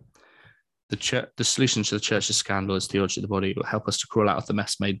passions. The solution to the church's scandal is theology of the body. It will help us to crawl out of the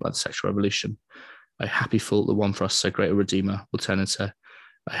mess made by the sexual revolution. A happy fault that won for us so great a redeemer will turn into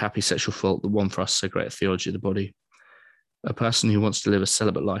a happy sexual fault that won for us so great a theology of the body. A person who wants to live a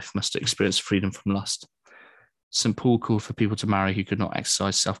celibate life must experience freedom from lust. St. Paul called for people to marry who could not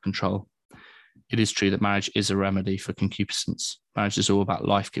exercise self-control. It is true that marriage is a remedy for concupiscence. Marriage is all about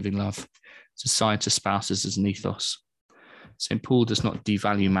life-giving love. It's assigned to spouses as an ethos. St. Paul does not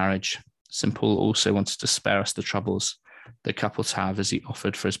devalue marriage. St. Paul also wanted to spare us the troubles that couples have, as he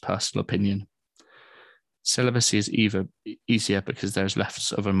offered for his personal opinion. Celibacy is easier because there is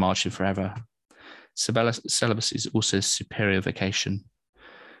less of a margin for error. Celibacy is also a superior vocation.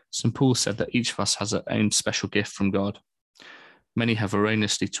 St. Paul said that each of us has our own special gift from God. Many have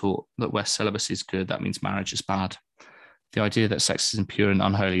erroneously taught that where celibacy is good, that means marriage is bad. The idea that sex is impure and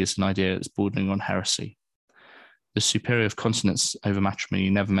unholy is an idea that's bordering on heresy. The superior of continence over matrimony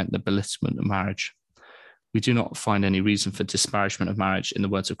never meant the belittlement of marriage. We do not find any reason for disparagement of marriage in the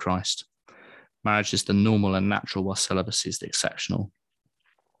words of Christ. Marriage is the normal and natural, while celibacy is the exceptional.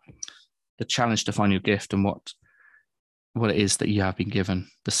 The challenge to find your gift and what it is that you have been given.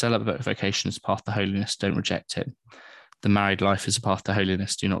 The celibate vocation is a path to holiness. Don't reject it. The married life is a path to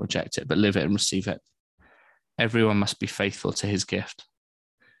holiness. Do not reject it, but live it and receive it. Everyone must be faithful to his gift.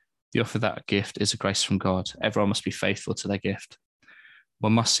 The offer of that gift is a grace from God. Everyone must be faithful to their gift.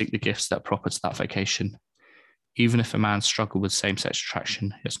 One must seek the gifts that are proper to that vocation. Even if a man struggled with same-sex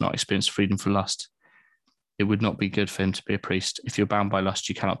attraction, he has not experienced freedom from lust, it would not be good for him to be a priest. If you're bound by lust,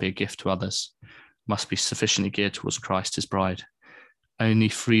 you cannot be a gift to others. Must be sufficiently geared towards Christ, his bride. Only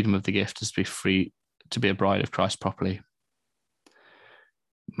freedom of the gift is to be free to be a bride of Christ properly.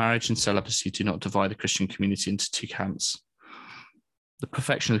 Marriage and celibacy do not divide the Christian community into two camps. The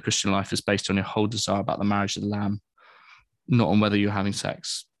perfection of the Christian life is based on your whole desire about the marriage of the Lamb, not on whether you're having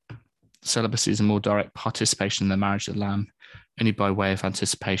sex. Celibacy is a more direct participation in the marriage of the Lamb, only by way of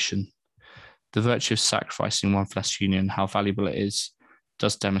anticipation. The virtue of sacrificing one flesh union, how valuable it is,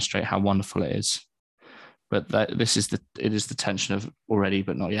 does demonstrate how wonderful it is. But it is the tension of already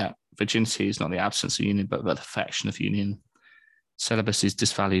but not yet. Virginity is not the absence of union, but the perfection of union. Celibacy is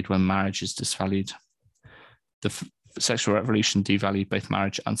disvalued when marriage is disvalued. The sexual revolution devalued both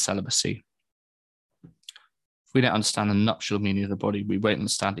marriage and celibacy. If we don't understand the nuptial meaning of the body, we won't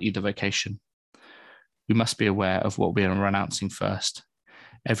understand either vocation. We must be aware of what we are renouncing first.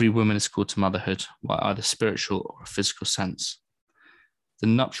 Every woman is called to motherhood, while either spiritual or a physical sense. The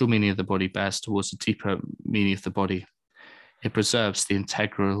nuptial meaning of the body bears towards a deeper meaning of the body. It preserves the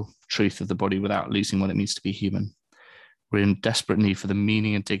integral truth of the body without losing what it means to be human. We're in desperate need for the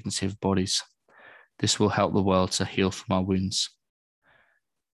meaning and dignity of bodies. This will help the world to heal from our wounds.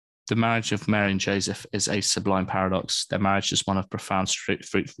 The marriage of Mary and Joseph is a sublime paradox. Their marriage is one of profound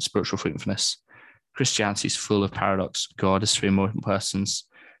spiritual fruitfulness. Christianity is full of paradox. God is three more persons,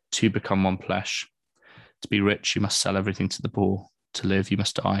 two become one flesh. To be rich, you must sell everything to the poor. To live, you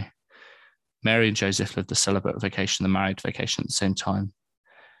must die. Mary and Joseph lived the celibate vocation and the married vocation at the same time.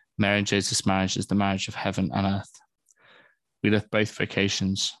 Mary and Joseph's marriage is the marriage of heaven and earth. We live both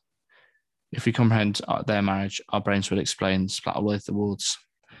vocations. If we comprehend their marriage, our brains will explain, splat all over the walls.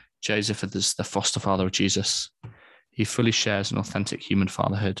 Joseph is the foster father of Jesus. He fully shares an authentic human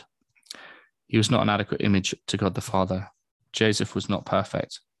fatherhood. He was not an adequate image to God the Father. Joseph was not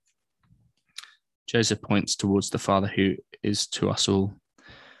perfect. Joseph points towards the Father who is to us all.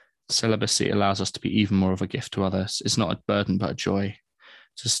 Celibacy allows us to be even more of a gift to others. It's not a burden, but a joy.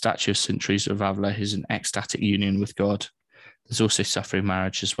 It's a statue of St. Teresa of Avila who's in ecstatic union with God. There's also suffering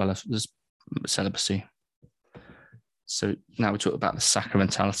marriage as well as celibacy. So now we talk about the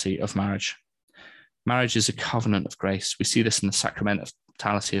sacramentality of marriage. Marriage is a covenant of grace. We see this in the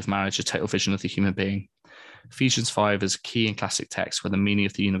sacramentality of marriage, a total vision of the human being. Ephesians 5 is a key and classic text where the meaning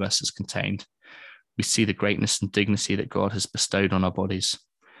of the universe is contained. We see the greatness and dignity that God has bestowed on our bodies.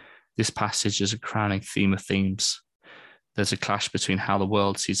 This passage is a crowning theme of themes. There's a clash between how the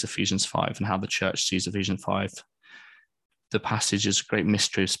world sees Ephesians 5 and how the church sees Ephesians 5. The passage is a great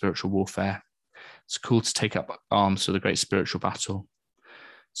mystery of spiritual warfare. It's called to take up arms for the great spiritual battle.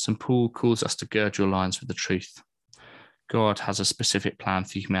 St. Paul calls us to gird your loins with the truth. God has a specific plan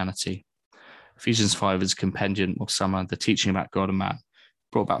for humanity. Ephesians 5 is a compendium of summer, the teaching about God and man,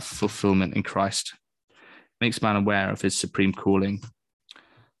 brought about fulfillment in Christ. It makes man aware of his supreme calling.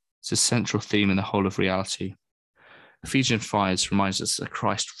 It's a central theme in the whole of reality. Ephesians 5 reminds us that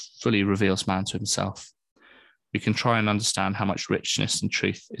Christ fully reveals man to himself. We can try and understand how much richness and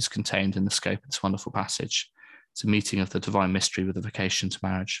truth is contained in the scope of this wonderful passage. It's a meeting of the divine mystery with the vocation to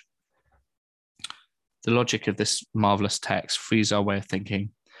marriage. The logic of this marvelous text frees our way of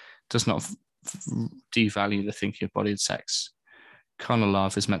thinking, does not devalue the thinking of body and sex. Carnal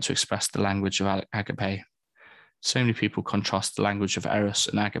love is meant to express the language of agape. So many people contrast the language of eros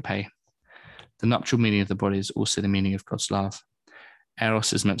and agape. The nuptial meaning of the body is also the meaning of God's love.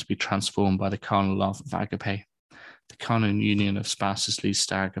 Eros is meant to be transformed by the carnal love of agape. The carnal union of spouses leads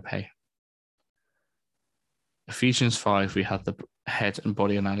to agape. Ephesians 5, we have the head and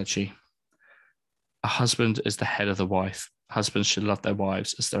body analogy. A husband is the head of the wife. Husbands should love their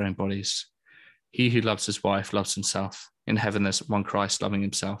wives as their own bodies. He who loves his wife loves himself. In heaven, there's one Christ loving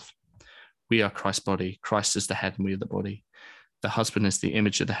himself. We are Christ's body. Christ is the head and we are the body. The husband is the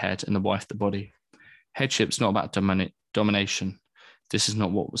image of the head and the wife the body. Headship is not about domination. This is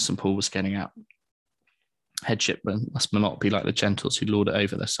not what St. Paul was getting at. Headship must not be like the gentles who lord it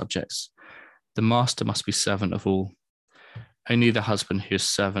over their subjects. The master must be servant of all. Only the husband who is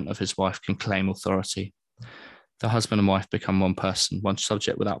servant of his wife can claim authority. The husband and wife become one person, one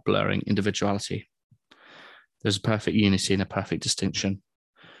subject without blurring individuality. There's a perfect unity and a perfect distinction.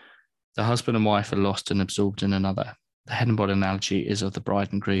 The husband and wife are lost and absorbed in another. The head and body analogy is of the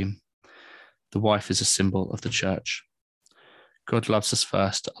bride and groom. The wife is a symbol of the church. God loves us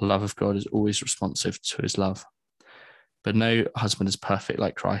first. Our love of God is always responsive to his love. But no husband is perfect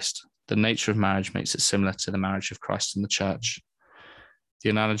like Christ. The nature of marriage makes it similar to the marriage of Christ and the church. The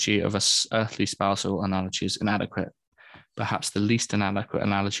analogy of an earthly spousal analogy is inadequate. Perhaps the least inadequate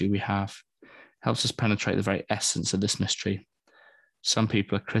analogy we have helps us penetrate the very essence of this mystery. Some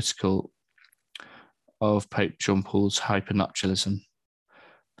people are critical of Pope John Paul's hypernuptialism,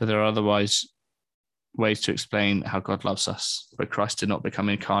 but there are otherwise ways to explain how God loves us, but Christ did not become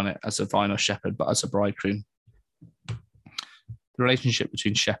incarnate as a vine or shepherd, but as a bridegroom. The relationship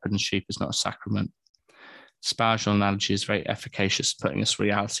between shepherd and sheep is not a sacrament. Spousal analogy is very efficacious, putting us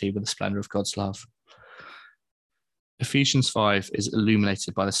reality with the splendor of God's love. Ephesians 5 is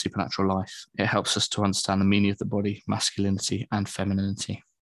illuminated by the supernatural life. It helps us to understand the meaning of the body, masculinity, and femininity.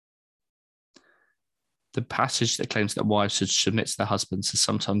 The passage that claims that wives should submit to their husbands has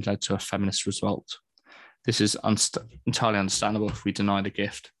sometimes led to a feminist result. This is entirely understandable if we deny the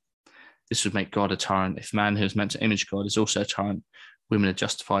gift. This would make God a tyrant. If man who is meant to image God is also a tyrant, women are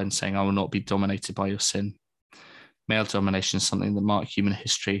justified in saying, I will not be dominated by your sin. Male domination is something that marked human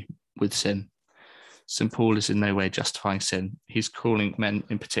history with sin. St. Paul is in no way justifying sin. He's calling men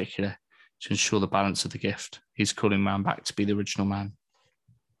in particular to ensure the balance of the gift. He's calling man back to be the original man.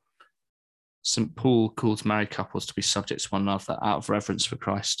 St. Paul calls married couples to be subject to one another out of reverence for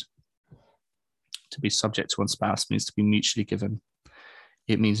Christ. To be subject to one spouse means to be mutually given.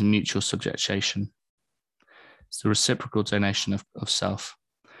 It means mutual subjectation. It's the reciprocal donation of self.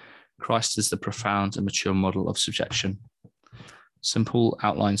 Christ is the profound and mature model of subjection. St. Paul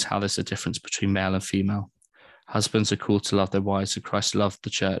outlines how there's a difference between male and female. Husbands are called to love their wives as Christ loved the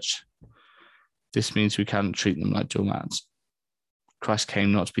church. This means we can't treat them like doormats. Christ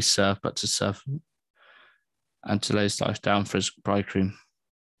came not to be served, but to serve and to lay his life down for his bridegroom.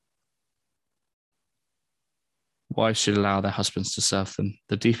 Wives should allow their husbands to serve them.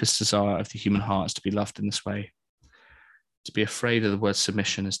 The deepest desire of the human heart is to be loved in this way. To be afraid of the word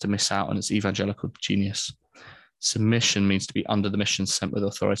submission is to miss out on its evangelical genius. Submission means to be under the mission sent with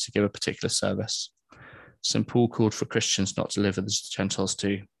authority to give a particular service. St. Paul called for Christians not to live as the Gentiles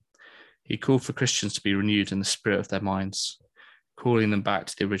do. He called for Christians to be renewed in the spirit of their minds, calling them back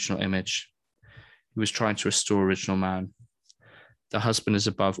to the original image. He was trying to restore original man. The husband is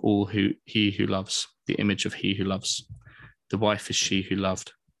above all he who loves, the image of he who loves. The wife is she who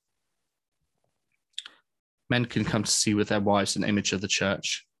loved. Men can come to see with their wives an image of the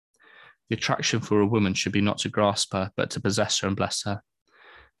church. The attraction for a woman should be not to grasp her, but to possess her and bless her.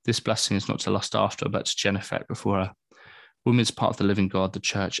 This blessing is not to lust after, but to gen effect before her. Woman is part of the living God, the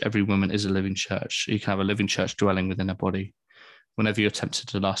church. Every woman is a living church. You can have a living church dwelling within her body. Whenever you're tempted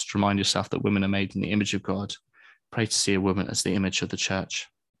to lust, remind yourself that women are made in the image of God. Pray to see a woman as the image of the church.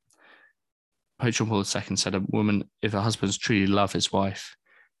 Pope John Paul II said, a woman, if a husband truly loves his wife,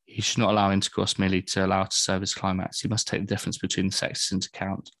 he should not allow intercourse merely to allow to serve his climax. He must take the difference between the sexes into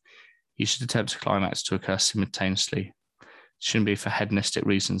account. He should attempt a climax to occur simultaneously. It shouldn't be for hedonistic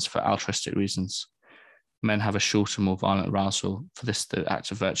reasons, for altruistic reasons. Men have a shorter, more violent arousal. For this, the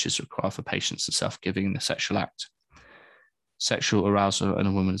act of virtue is required for patience and self-giving in the sexual act. Sexual arousal in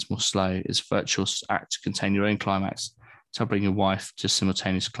a woman is more slow. It's a virtuous act to contain your own climax to bring your wife to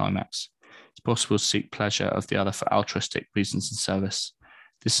simultaneous climax. It's possible to seek pleasure of the other for altruistic reasons and service.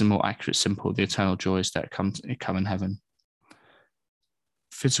 This is a more accurate symbol of the eternal joys that come in heaven.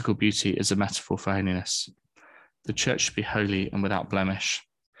 Physical beauty is a metaphor for holiness. The church should be holy and without blemish.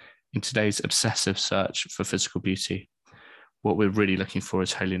 In today's obsessive search for physical beauty, what we're really looking for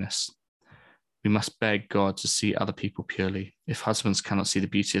is holiness. We must beg God to see other people purely. If husbands cannot see the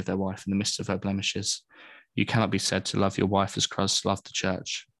beauty of their wife in the midst of her blemishes, you cannot be said to love your wife as Christ loved the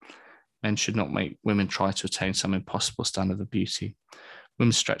church. Men should not make women try to attain some impossible standard of beauty.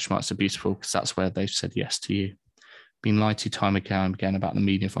 Women's stretch marks are beautiful because that's where they've said yes to you. Being lied to time and again about the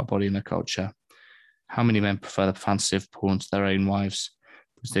meaning of our body and our culture. How many men prefer the fantasy of porn to their own wives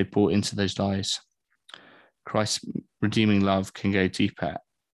because they bought into those lies? Christ's redeeming love can go deeper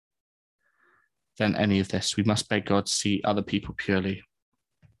than any of this. We must beg God to see other people purely.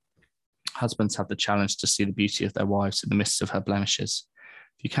 Husbands have the challenge to see the beauty of their wives in the midst of her blemishes.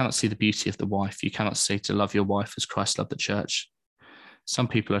 If you cannot see the beauty of the wife, you cannot say to love your wife as Christ loved the church. Some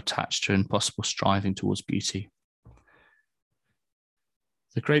people are attached to impossible striving towards beauty.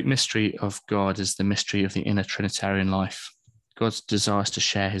 The great mystery of God is the mystery of the inner Trinitarian life. God desires to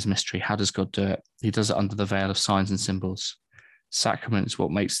share his mystery. How does God do it? He does it under the veil of signs and symbols. Sacrament is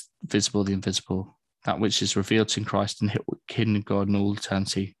what makes visible the invisible, that which is revealed in Christ and hidden in God in all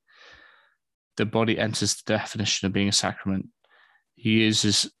eternity. The body enters the definition of being a sacrament. He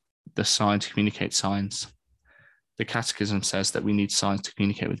uses the sign to communicate signs. The Catechism says that we need signs to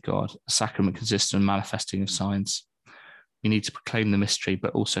communicate with God. A sacrament consists in manifesting of signs. We need to proclaim the mystery,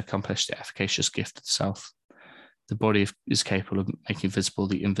 but also accomplish the efficacious gift itself. The body is capable of making visible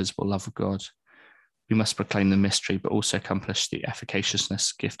the invisible love of God. We must proclaim the mystery, but also accomplish the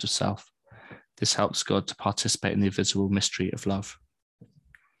efficaciousness gift of self. This helps God to participate in the visible mystery of love.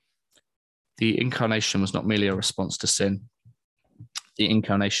 The incarnation was not merely a response to sin. The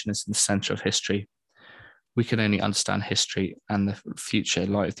incarnation is in the center of history. We can only understand history and the future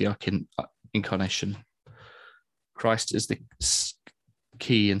in light of the incarnation. Christ is the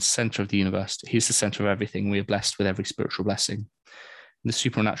key and center of the universe. He's the center of everything. We are blessed with every spiritual blessing. In the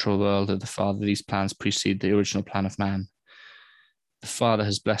supernatural world of the Father, these plans precede the original plan of man. The Father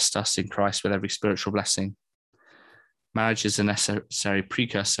has blessed us in Christ with every spiritual blessing. Marriage is a necessary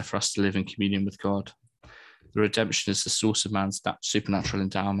precursor for us to live in communion with God. The redemption is the source of man's supernatural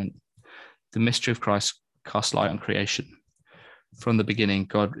endowment. The mystery of Christ casts light on creation. From the beginning,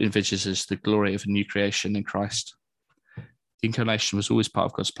 God envisages the glory of a new creation in Christ. The incarnation was always part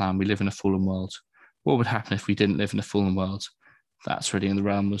of God's plan. We live in a fallen world. What would happen if we didn't live in a fallen world? That's really in the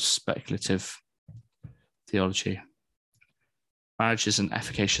realm of speculative theology. Marriage is an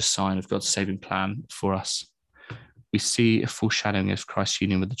efficacious sign of God's saving plan for us. We see a foreshadowing of Christ's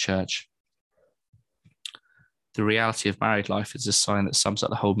union with the church. The reality of married life is a sign that sums up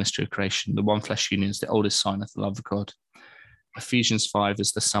the whole mystery of creation. The one flesh union is the oldest sign of the love of God. Ephesians 5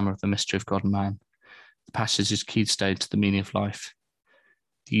 is the summer of the mystery of God and man. The passage is keystone to the meaning of life.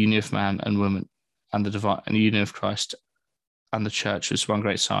 The union of man and woman and the union of Christ and the church is one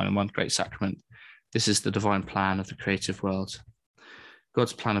great sign and one great sacrament. This is the divine plan of the creative world.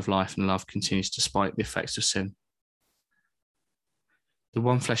 God's plan of life and love continues despite the effects of sin. The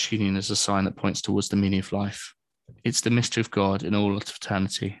one flesh union is a sign that points towards the meaning of life. It's the mystery of God in all of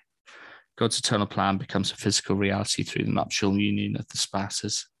eternity. God's eternal plan becomes a physical reality through the nuptial union of the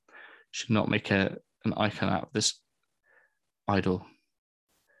spouses. Should not make an icon out of this idol.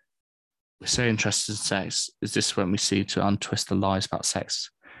 We're so interested in sex. Is this when we see to untwist the lies about sex?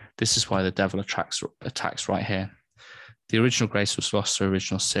 This is why the devil attacks right here. The original grace was lost through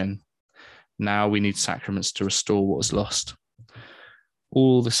original sin. Now we need sacraments to restore what was lost.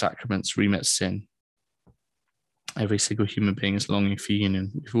 All the sacraments remit sin. Every single human being is longing for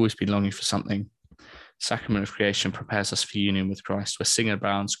union. We've always been longing for something. Sacrament of creation prepares us for union with Christ. Where sin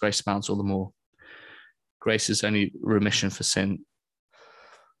abounds, grace abounds all the more. Grace is only remission for sin.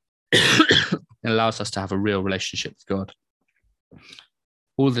 It allows us to have a real relationship with God.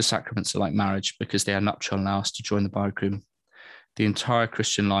 All the sacraments are like marriage because they are nuptial and allow us to join the bridegroom. The entire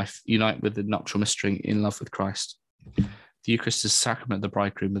Christian life unite with the nuptial mystery in love with Christ. The Eucharist is a sacrament of the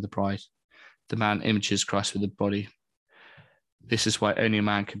bridegroom with the bride. The man images Christ with the body. This is why only a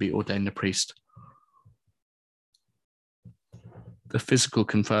man can be ordained a priest. The physical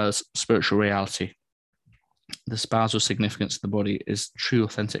confers spiritual reality. The spousal significance of the body is true,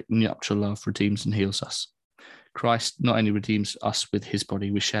 authentic, nuptial love redeems and heals us. Christ not only redeems us with his body,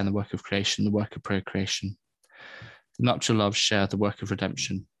 we share in the work of creation, the work of procreation. The nuptial love share the work of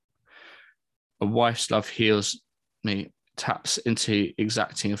redemption. A wife's love heals me, taps into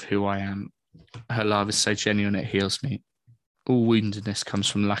exacting of who I am. Her love is so genuine it heals me. All woundedness comes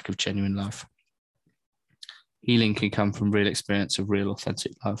from lack of genuine love. Healing can come from real experience of real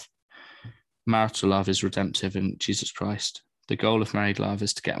authentic love. Marital love is redemptive in Jesus Christ. The goal of married love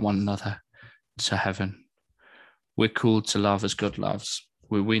is to get one another to heaven. We're called to love as God loves.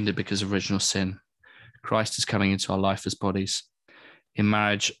 We're wounded because of original sin. Christ is coming into our life as bodies. In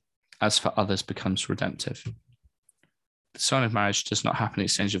marriage, as for others, becomes redemptive. The sign of marriage does not happen at the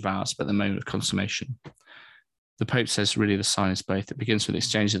exchange of vows, but at the moment of consummation. The Pope says really the sign is both. It begins with the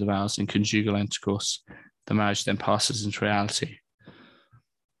exchange of the vows in conjugal intercourse. The marriage then passes into reality.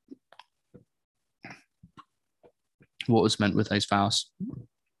 What was meant with those vows?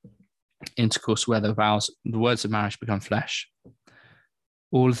 Intercourse where the words of marriage become flesh.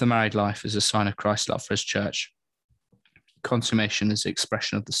 All of the married life is a sign of Christ's love for his church. Consummation is the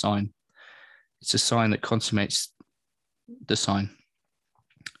expression of the sign. It's a sign that consummates the sign.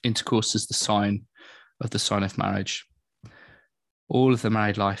 Intercourse is the sign of marriage. All of the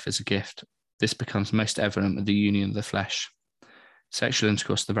married life is a gift. This becomes most evident with the union of the flesh. Sexual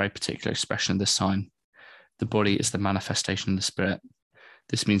intercourse is the very particular expression of this sign. The body is the manifestation of the spirit.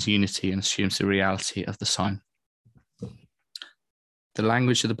 This means unity and assumes the reality of the sign. The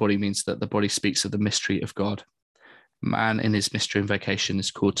language of the body means that the body speaks of the mystery of God. Man in his mystery and vocation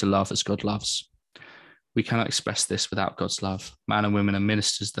is called to love as God loves. We cannot express this without God's love. Man and women are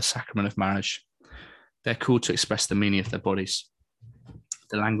ministers of the sacrament of marriage. They're called to express the meaning of their bodies.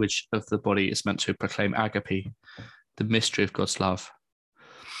 The language of the body is meant to proclaim agape, the mystery of God's love.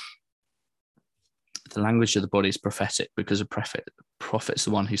 The language of the body is prophetic because a prophet is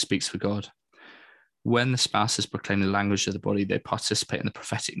the one who speaks for God. When the spouses proclaim the language of the body, they participate in the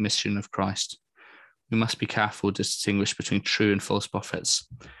prophetic mission of Christ. We must be careful to distinguish between true and false prophets.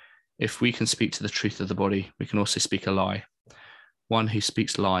 If we can speak to the truth of the body, we can also speak a lie. One can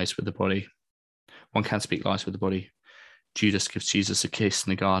speak lies with the body. Judas gives Jesus a kiss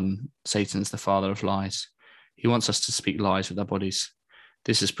in the garden. Satan is the father of lies. He wants us to speak lies with our bodies.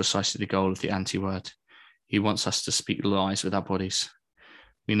 This is precisely the goal of the anti-word. He wants us to speak lies with our bodies.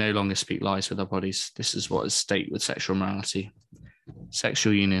 We no longer speak lies with our bodies. This is what is at stake with sexual morality.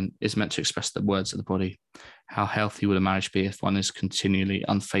 Sexual union is meant to express the words of the body. How healthy would a marriage be if one is continually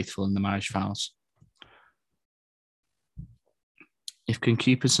unfaithful in the marriage vows? If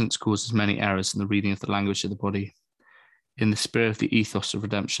concupiscence causes many errors in the reading of the language of the body, in the spirit of the ethos of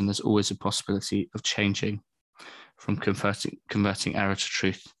redemption, there's always a possibility of changing from converting error to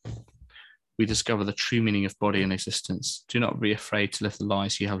truth. We discover the true meaning of body and existence. Do not be afraid to live the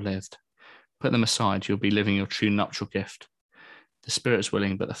lies you have lived. Put them aside, you'll be living your true nuptial gift. The spirit is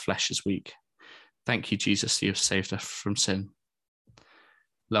willing, but the flesh is weak. Thank you, Jesus, you have saved us from sin.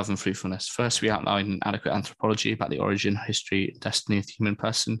 Love and fruitfulness. First, we outline an adequate anthropology about the origin, history, and destiny of the human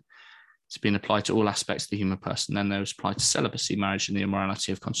person. It's been applied to all aspects of the human person. Then there is applied to celibacy, marriage, and the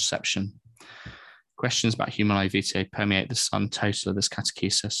immorality of contraception. Questions about humanae vitae permeate the sum total of this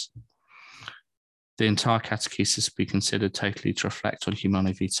catechesis. The entire catechesis will be considered totally to reflect on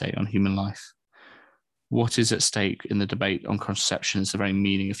humanae vitae, on human life. What is at stake in the debate on contraception is the very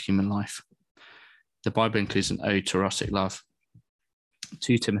meaning of human life. The Bible includes an ode to erotic love.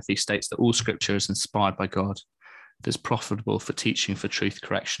 2 Timothy states that all scripture is inspired by God, that is profitable for teaching, for truth,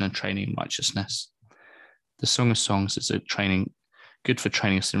 correction, and training in righteousness. The Song of Songs is good for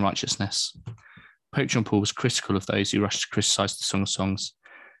training us in righteousness. Pope John Paul was critical of those who rushed to criticize the Song of Songs,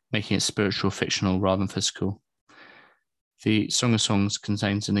 making it spiritual, fictional, rather than physical. The Song of Songs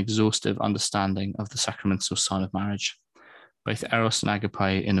contains an exhaustive understanding of the sacramental sign of marriage. Both eros and agape are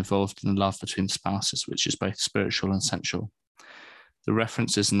involved in the love between the spouses, which is both spiritual and sensual. The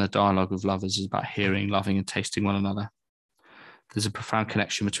references in the dialogue of lovers is about hearing, loving, and tasting one another. There's a profound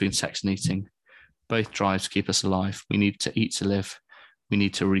connection between sex and eating. Both drives keep us alive. We need to eat to live. We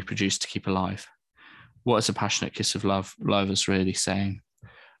need to reproduce to keep alive. What is a passionate kiss of love? Lovers really saying,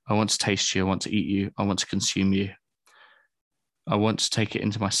 I want to taste you, I want to eat you, I want to consume you. I want to take it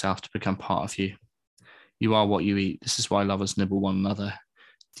into myself to become part of you. You are what you eat. This is why lovers nibble one another.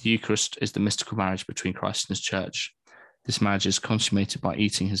 The Eucharist is the mystical marriage between Christ and his church. This marriage is consummated by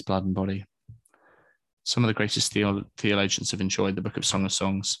eating his blood and body. Some of the greatest theologians have enjoyed the Book of Song of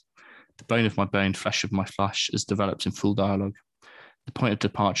Songs. The bone of my bone, flesh of my flesh is developed in full dialogue. The point of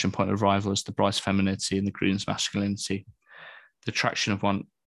departure and point of arrival is the bride's femininity and the groom's masculinity. The attraction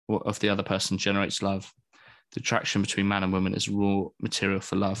of the other person generates love. The attraction between man and woman is raw material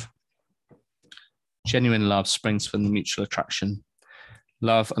for love. Genuine love springs from the mutual attraction.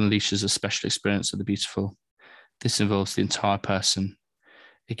 Love unleashes a special experience of the beautiful. This involves the entire person.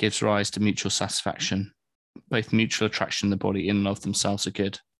 It gives rise to mutual satisfaction. Both mutual attraction and the body in and of themselves are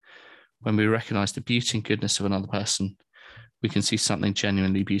good. When we recognize the beauty and goodness of another person, we can see something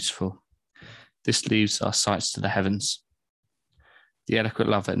genuinely beautiful. This leaves our sights to the heavens. The adequate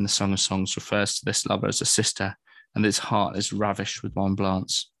lover in the Song of Songs refers to this lover as a sister, and its heart is ravished with one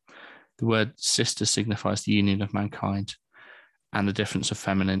glance. The word sister signifies the union of mankind and the difference of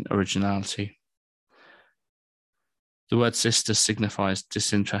feminine originality. The word sister signifies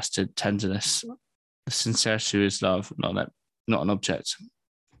disinterested tenderness. The sincerity is love, not an object.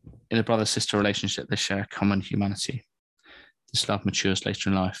 In a brother-sister relationship, they share a common humanity. This love matures later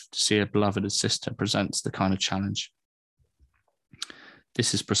in life. To see a beloved as sister presents the kind of challenge.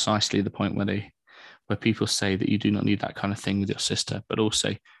 This is precisely the point where people say that you do not need that kind of thing with your sister, but also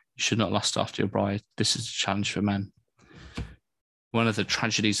you should not lust after your bride. This is a challenge for men. One of the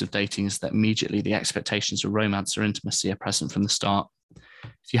tragedies of dating is that immediately the expectations of romance or intimacy are present from the start.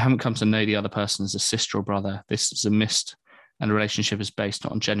 If you haven't come to know the other person as a sister or brother, this is a missed, and the relationship is based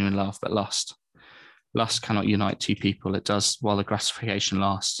not on genuine love, but lust. Lust cannot unite two people. It does while the gratification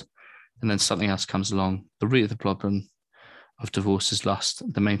lasts, and then something else comes along. The root of the problem of divorce is lust.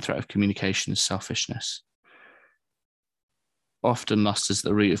 The main threat of communication is selfishness. Often lust is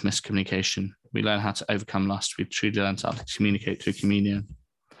the root of miscommunication. We learn how to overcome lust. We truly learn how to communicate through communion.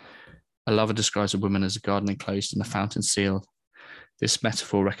 A lover describes a woman as a garden enclosed and a fountain sealed. This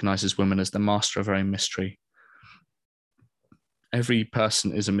metaphor recognizes women as the master of her own mystery. Every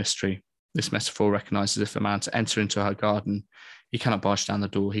person is a mystery. This metaphor recognizes if a man to enter into her garden, he cannot barge down the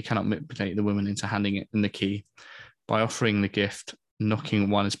door. He cannot manipulate the woman into handing it in the key. By offering the gift,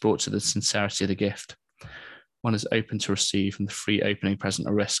 knocking one is brought to the sincerity of the gift. One is open to receive, and the free opening present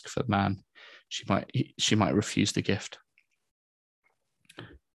a risk for the man. She might refuse the gift.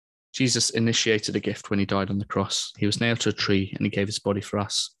 Jesus initiated a gift when he died on the cross. He was nailed to a tree and he gave his body for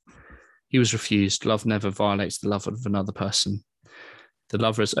us. He was refused. Love never violates the love of another person. The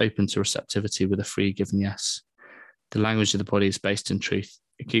lover is open to receptivity with a free given yes. The language of the body is based in truth.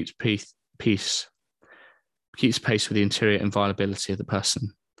 It keeps pace with the interior inviolability of the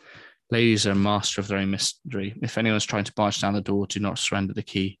person. Ladies are a master of their own mystery. If anyone is trying to barge down the door, do not surrender the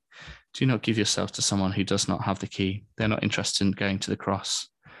key. Do not give yourself to someone who does not have the key. They're not interested in going to the cross.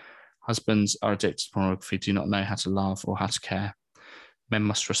 Husbands are addicted to pornography, do not know how to love or how to care. Men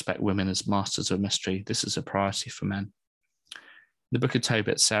must respect women as masters of mystery. This is a priority for men. In the book of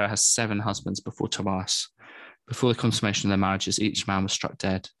Tobit, Sarah has 7 husbands before Tobias. Before the consummation of their marriages, each man was struck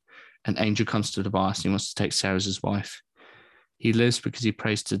dead. An angel comes to Tobias and he wants to take Sarah as his wife. He lives because he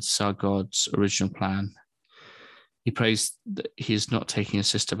prays to desire God's original plan. He prays that he is not taking his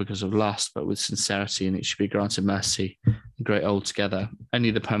sister because of lust, but with sincerity, and it should be granted mercy and grow old together. Only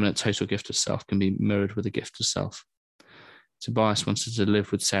the permanent total gift of self can be mirrored with the gift of self. Tobias wanted to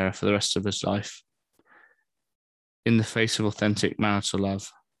live with Sarah for the rest of his life. In the face of authentic marital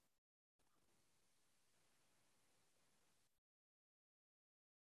love,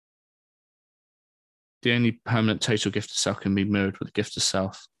 the only permanent total gift of self can be mirrored with the gift of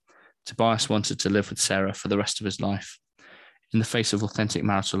self. Tobias wanted to live with Sarah for the rest of his life. In the face of authentic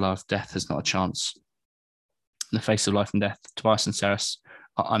marital love, death has not a chance. In the face of life and death, Tobias and Sarah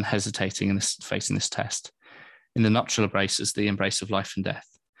are unhesitating in facing this test. In the nuptial embrace is the embrace of life and death.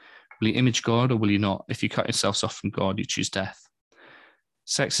 Will you image God or will you not? If you cut yourselves off from God, you choose death.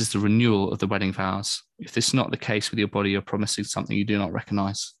 Sex is the renewal of the wedding vows. If this is not the case with your body, you're promising something you do not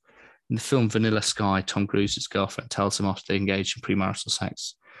recognize. In the film Vanilla Sky, Tom Cruise's girlfriend tells him after they engage in premarital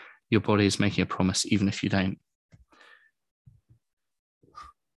sex, your body is making a promise even if you don't.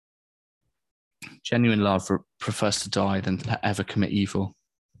 Genuine love prefers to die than to ever commit evil.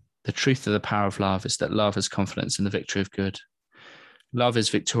 The truth of the power of love is that love has confidence in the victory of good. Love is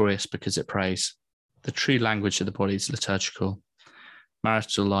victorious because it prays. The true language of the body is liturgical.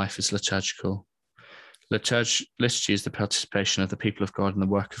 Marital life is liturgical. Liturgy is the participation of the people of God in the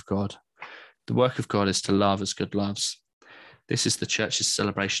work of God. The work of God is to love as good loves. This is the church's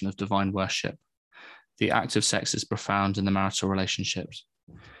celebration of divine worship. The act of sex is profound in the marital relationships.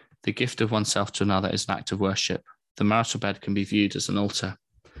 The gift of oneself to another is an act of worship. The marital bed can be viewed as an altar.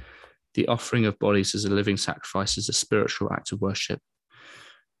 The offering of bodies as a living sacrifice is a spiritual act of worship.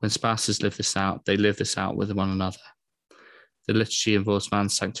 When spouses live this out, they live this out with one another. The liturgy involves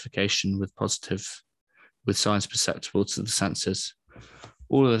man's sanctification with signs perceptible to the senses.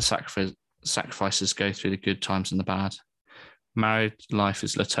 All of the sacrifices go through the good times and the bad. Married life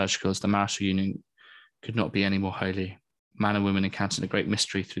is liturgical as the marital union could not be any more holy. Man and woman encountered a great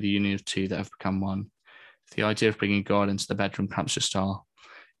mystery through the union of two that have become one. If the idea of bringing God into the bedroom cramps your style,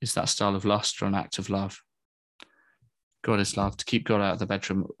 is that style of lust or an act of love? God is love. To keep God out of the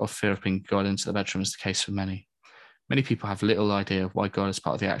bedroom or fear of bringing God into the bedroom is the case for many. Many people have little idea of why God is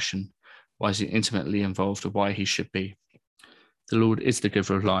part of the action, why is he intimately involved, or why he should be. The Lord is the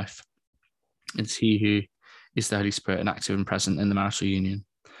giver of life. It's he who is the Holy Spirit and active and present in the marital union.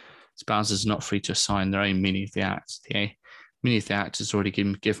 Spouses are not free to assign their own meaning of the act. The meaning of the act is already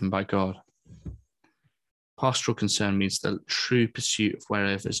given by God. Pastoral concern means the true pursuit of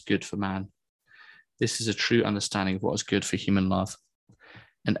wherever is good for man. This is a true understanding of what is good for human love.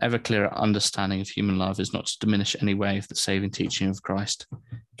 An ever clearer understanding of human love is not to diminish any way of the saving teaching of Christ.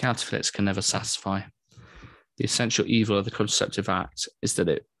 Counterfeits can never satisfy. The essential evil of the contraceptive act is that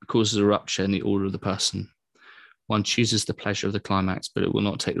it causes a rupture in the order of the person. One chooses the pleasure of the climax, but it will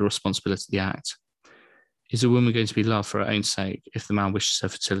not take the responsibility of the act. Is a woman going to be loved for her own sake if the man wishes her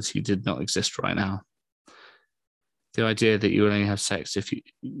fertility did not exist right now? The idea that you will only have sex if you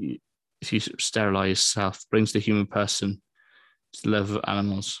sterilize yourself brings the human person to the level of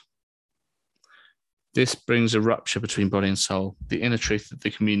animals. This brings a rupture between body and soul. The inner truth of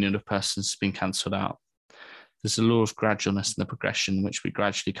the communion of persons has been cancelled out. There's a law of gradualness in the progression in which we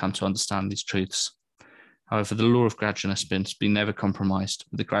gradually come to understand these truths. However, the law of gradualness has been never compromised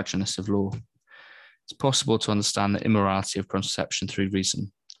with the gradualness of law. It's possible to understand the immorality of conception through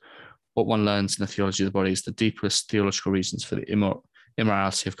reason. What one learns in the theology of the body is the deepest theological reasons for the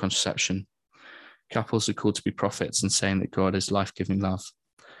immorality of conception. Couples are called to be prophets and saying that God is life-giving love.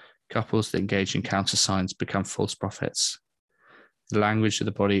 Couples that engage in countersigns become false prophets. The language of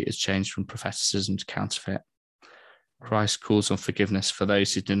the body is changed from propheticism to counterfeit. Christ calls on forgiveness for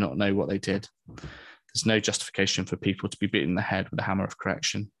those who do not know what they did. There's no justification for people to be beaten in the head with a hammer of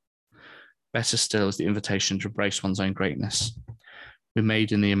correction. Better still is the invitation to embrace one's own greatness. We're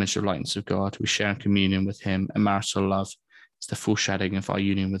made in the image and likeness of God. We share in communion with him, and marital love is the foreshadowing of our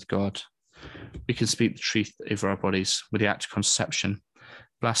union with God. We can speak the truth over our bodies with the act of conception.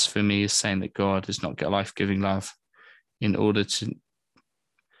 Blasphemy is saying that God does not get life-giving love in order to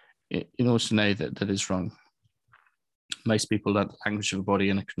know that that is wrong. Most people learn the language of a body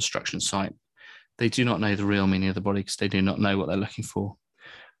in a construction site. They do not know the real meaning of the body because they do not know what they're looking for.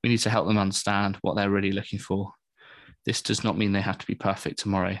 We need to help them understand what they're really looking for. This does not mean they have to be perfect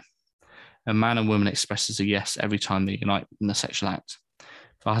tomorrow. A man and woman expresses a yes every time they unite in the sexual act.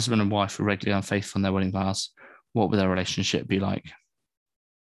 If a husband and wife are regularly unfaithful in their wedding vows, what would their relationship be like?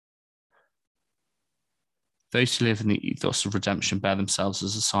 Those who live in the ethos of redemption bear themselves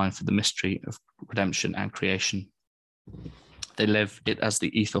as a sign for the mystery of redemption and creation. They live it as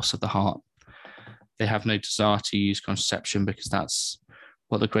the ethos of the heart. They have no desire to use contraception because that's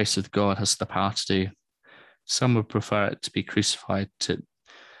what the grace of God has the power to do. Some would prefer it to be crucified, to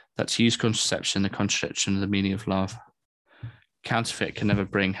use contraception, the contradiction of the meaning of love. Counterfeit can never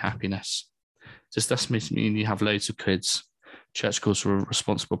bring happiness. Does this mean you have loads of kids? Church calls for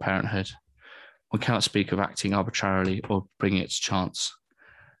responsible parenthood. One cannot speak of acting arbitrarily or bringing it to chance.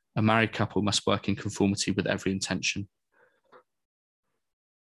 A married couple must work in conformity with every intention.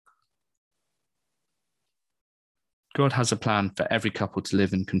 God has a plan for every couple to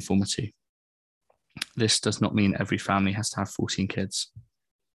live in conformity. This does not mean every family has to have 14 kids.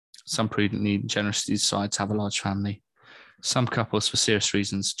 Some prudently and generously decide to have a large family. Some couples, for serious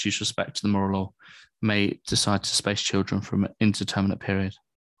reasons, due to respect to the moral law, may decide to space children for an indeterminate period.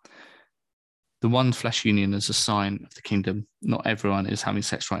 The one flesh union is a sign of the kingdom. Not everyone is having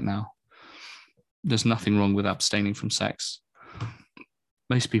sex right now. There's nothing wrong with abstaining from sex.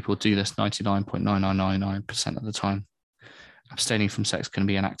 Most people do this 99.9999% of the time. Abstaining from sex can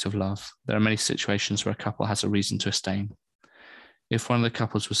be an act of love. There are many situations where a couple has a reason to abstain. If one of the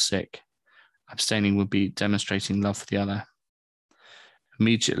couples was sick, abstaining would be demonstrating love for the other.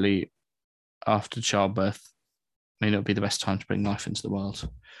 Immediately after childbirth may not be the best time to bring life into the world.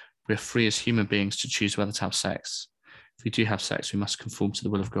 We are free as human beings to choose whether to have sex. If we do have sex, we must conform to the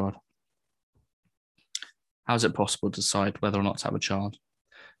will of God. How is it possible to decide whether or not to have a child?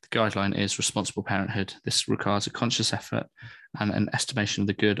 The guideline is responsible parenthood. This requires a conscious effort and an estimation of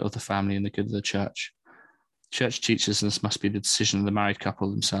the good of the family and the good of the church. Church teaches this must be the decision of the married couple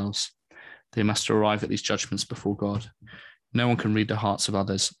themselves. They must arrive at these judgments before God. No one can read the hearts of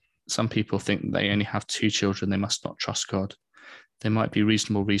others. Some people think that they only have 2 children, they must not trust God. There might be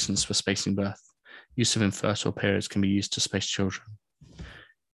reasonable reasons for spacing birth. Use of infertile periods can be used to space children.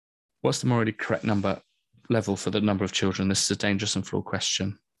 What's the morally correct level for the number of children? This is a dangerous and flawed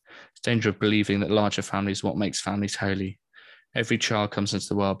question. It's danger of believing that larger families are what makes families holy. Every child comes into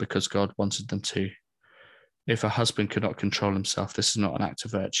the world because God wanted them to. If a husband could not control himself, this is not an act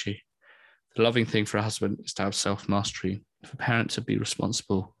of virtue. The loving thing for a husband is to have self-mastery. For a parent to be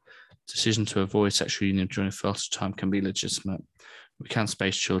responsible, decision to avoid sexual union during a fertile time can be legitimate. We can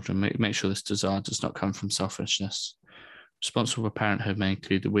space children, make sure this desire does not come from selfishness. Responsible for parenthood may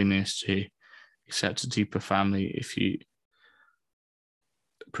include the willingness to accept a deeper family if you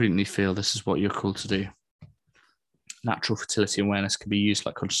prudently feel this is what you're called to do. Natural fertility awareness can be used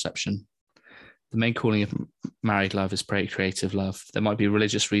like contraception. The main calling of married love is procreative love. There might be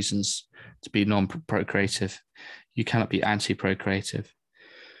religious reasons to be non-procreative. You cannot be anti-procreative.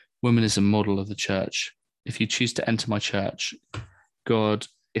 Woman is a model of the church. If you choose to enter my church, God,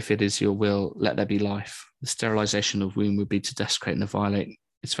 if it is your will, let there be life. The sterilization of womb would be to desecrate and violate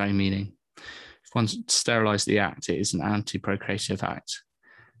its very meaning. If one sterilizes the act, it is an anti-procreative act.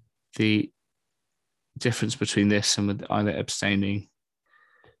 The difference between this and with either abstaining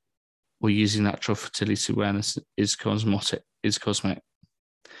or using natural fertility awareness is cosmetic. It's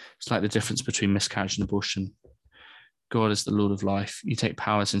like the difference between miscarriage and abortion. God is the Lord of life. You take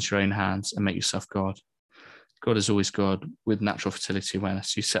powers into your own hands and make yourself God. God is always God with natural fertility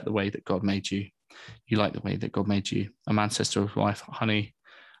awareness. You set the way that God made you. You like the way that God made you. A man says to his wife, honey,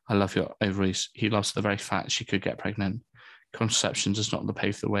 I love your ovaries. He loves the very fact she could get pregnant. Contraception does not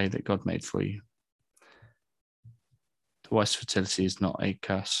pave the way that God made for you. The wife's fertility is not a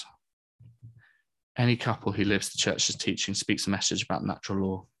curse. Any couple who lives the church's teaching speaks a message about natural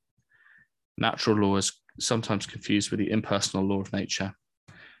law. Natural law is sometimes confused with the impersonal law of nature.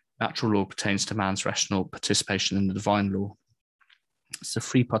 Natural law pertains to man's rational participation in the divine law. It's the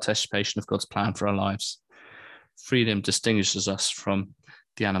free participation of God's plan for our lives. Freedom distinguishes us from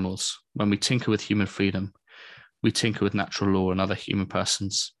the animals. When we tinker with human freedom, we tinker with natural law and other human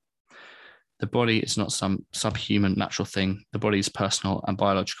persons. The body is not some subhuman natural thing. The body's personal and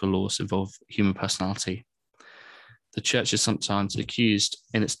biological laws involve human personality. The church is sometimes accused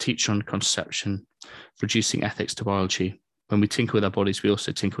in its teaching on contraception of reducing ethics to biology. When we tinker with our bodies, we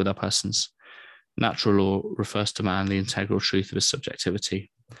also tinker with our persons. Natural law refers to man, the integral truth of his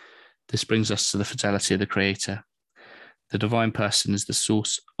subjectivity. This brings us to the fidelity of the Creator. The divine person is the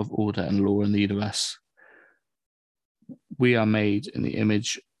source of order and law in the universe. We are made in the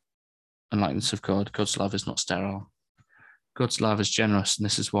image and likeness of God. God's love is not sterile. God's love is generous, and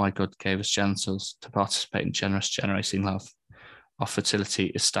this is why God gave us genitals to participate in generous, generating love. Our fertility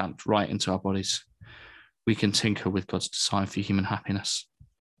is stamped right into our bodies. We can tinker with God's design for human happiness.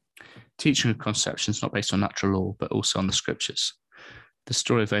 Teaching of conception is not based on natural law, but also on the scriptures. The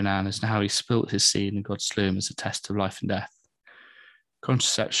story of Onan is how he spilt his seed and God slew him as a test of life and death.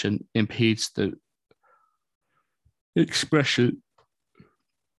 Contraception impedes the expression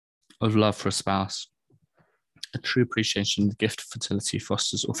of love for a spouse. A true appreciation of the gift of fertility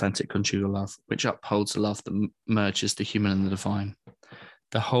fosters authentic conjugal love, which upholds a love that merges the human and the divine.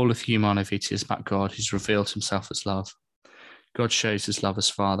 The whole of humanity is about God, who's revealed himself as love. God shows his love as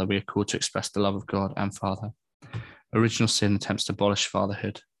Father. We are called to express the love of God and Father. Original sin attempts to abolish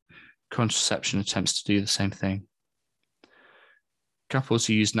fatherhood. Contraception attempts to do the same thing. Couples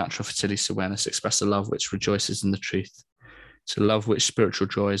who use natural fertility awareness express a love which rejoices in the truth. It's a love which spiritual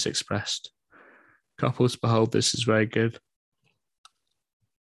joy is expressed. Couples behold this as very good.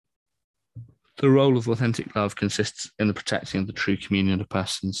 The role of authentic love consists in the protecting of the true communion of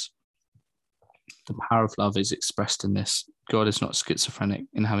persons. The power of love is expressed in this. God is not schizophrenic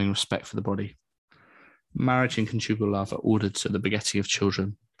in having respect for the body. Marriage and conjugal love are ordered to the begetting of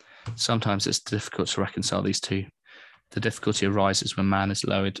children. Sometimes it's difficult to reconcile these two. The difficulty arises when man is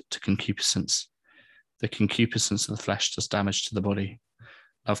lowered to concupiscence. The concupiscence of the flesh does damage to the body.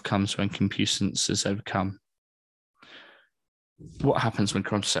 Love comes when concupiscence is overcome. What happens when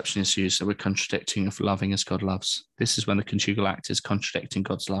contraception is used? So we're contradicting of loving as God loves. This is when the conjugal act is contradicting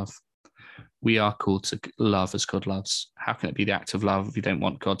God's love. We are called to love as God loves. How can it be the act of love if we don't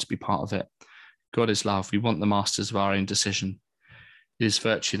want God to be part of it? God is love. We want the masters of our own decision. It is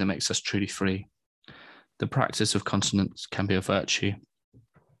virtue that makes us truly free. The practice of continence can be a virtue.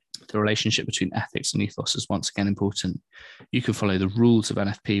 The relationship between ethics and ethos is once again important. You can follow the rules of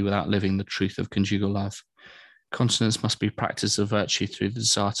NFP without living the truth of conjugal love. Continence must be practiced as a virtue through the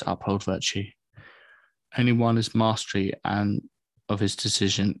desire to uphold virtue. Only one is mastery and of his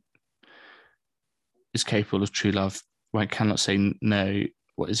decision is capable of true love. One cannot say no.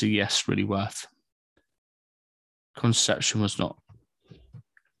 What is a yes really worth? Contraception was not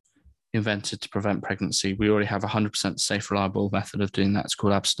invented to prevent pregnancy. We already have a 100% safe, reliable method of doing that. It's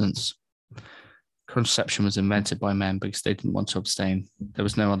called abstinence. Contraception was invented by men because they didn't want to abstain. There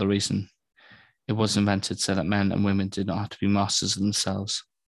was no other reason. It was invented so that men and women did not have to be masters of themselves.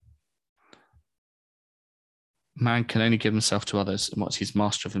 Man can only give himself to others and once he's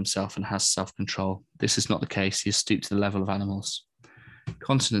master of himself and has self-control. This is not the case. He is stooped to the level of animals.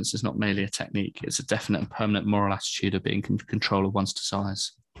 Continence is not merely a technique. It's a definite and permanent moral attitude of being in control of one's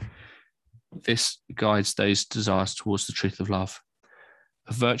desires. This guides those desires towards the truth of love.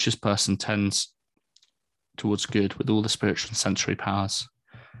 A virtuous person tends towards good with all the spiritual and sensory powers.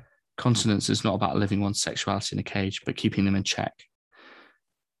 Continence is not about living one's sexuality in a cage, but keeping them in check.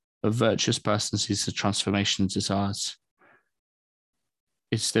 A virtuous person sees the transformation of desires.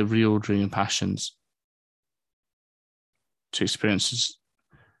 It's the reordering of passions to experiences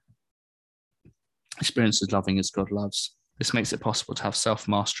loving as God loves. This makes it possible to have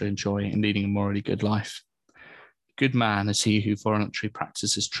self-mastery and joy in leading a morally good life. A good man is he who voluntarily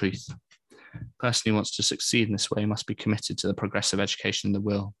practices truth. A person who wants to succeed in this way must be committed to the progressive education of the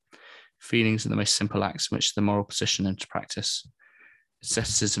will. Feelings are the most simple acts in which the moral position into practice.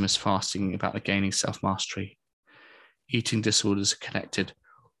 Asceticism is fasting about the gaining self-mastery. Eating disorders are connected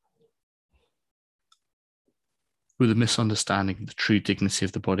with a misunderstanding of the true dignity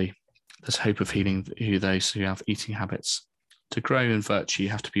of the body. There's hope of healing those who have eating habits. To grow in virtue, you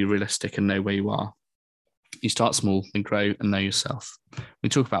have to be realistic and know where you are. You start small, then grow and know yourself. When we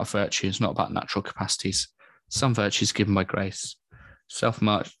talk about virtue, it's not about natural capacities. Some virtue is given by grace.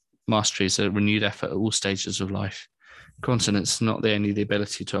 Self-mastery is a renewed effort at all stages of life. Continence is not only the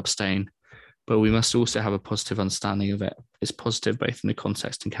ability to abstain, but we must also have a positive understanding of it. It's positive both in the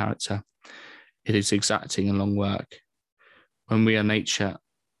context and character. It is exacting and long work. When we are mature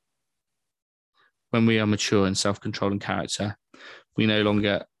in self-control and character, we no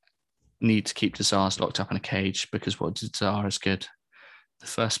longer need to keep desires locked up in a cage because what desire is good. The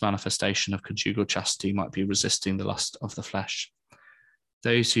first manifestation of conjugal chastity might be resisting the lust of the flesh.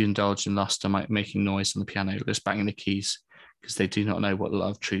 Those who indulge in lust are making noise on the piano, just banging the keys, because they do not know what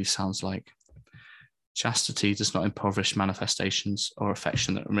love truly sounds like. Chastity does not impoverish manifestations or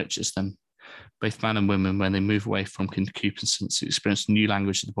affection that enriches them. Both man and woman, when they move away from concupiscence, experience a new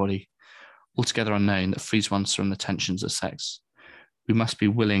language of the body, altogether unknown, that frees one from the tensions of sex. We must be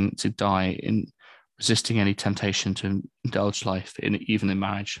willing to die in resisting any temptation to indulge life, even in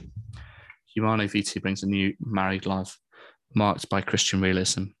marriage. Humane Vitae brings a new married love, marked by Christian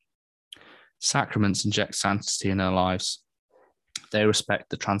realism. Sacraments inject sanctity in our lives. They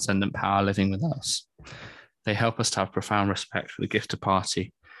respect the transcendent power living with us. They help us to have profound respect for the gift of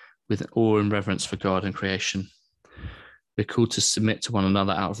piety, with awe and reverence for God and creation. We're called to submit to one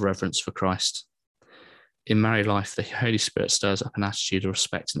another out of reverence for Christ. In married life, the Holy Spirit stirs up an attitude of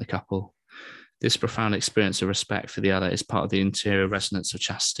respect in the couple. This profound experience of respect for the other is part of the interior resonance of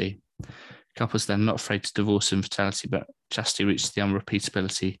chastity. Couples then are not afraid to divorce infidelity, but chastity reaches the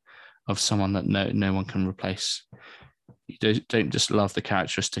unrepeatability of someone that no one can replace. You don't just love the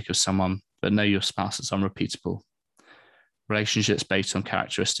characteristic of someone, but know your spouse is unrepeatable. Relationships based on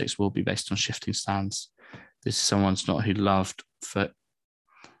characteristics will be based on shifting stands. This is someone's not who loved for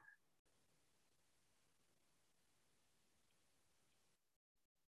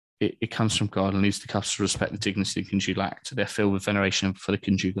it comes from God and leads the couples to respect the dignity of the conjugal act. They're filled with veneration for the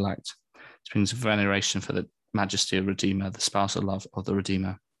conjugal act. It brings veneration for the majesty of Redeemer, the spousal love of the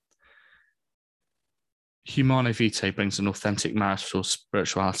Redeemer. Humane Vitae brings an authentic marital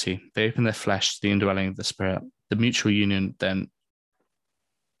spirituality. They open their flesh to the indwelling of the Spirit. The mutual union, then,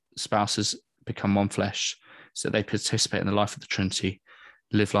 spouses become one flesh, so that they participate in the life of the Trinity,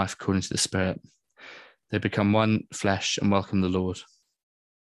 live life according to the Spirit. They become one flesh and welcome the Lord.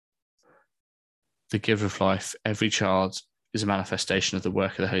 The giver of life, every child is a manifestation of the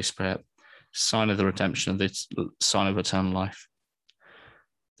work of the Holy Spirit, sign of the redemption of the sign of eternal life.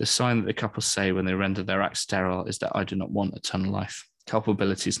 The sign that the couples say when they render their act sterile is that I do not want eternal life.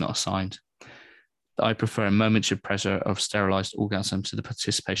 Culpability is not assigned. I prefer a momentary pleasure of sterilized orgasm to the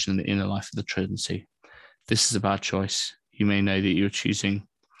participation in the inner life of the Trinity. This is a bad choice. You may know that you're choosing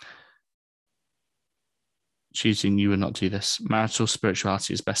you would not do this. Marital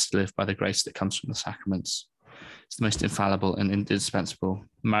spirituality is best to live by the grace that comes from the sacraments. It's the most infallible and indispensable.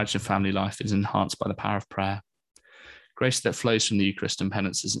 Marriage and family life is enhanced by the power of prayer. Grace that flows from the Eucharist and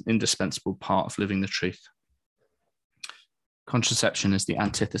penance is an indispensable part of living the truth. Contraception is the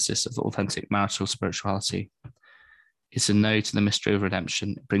antithesis of authentic marital spirituality. It's a no to the mystery of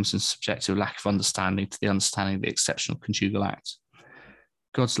redemption. It brings a subjective lack of understanding to the understanding of the exceptional conjugal act.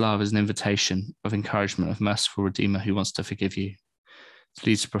 God's love is an invitation of encouragement of merciful Redeemer who wants to forgive you. It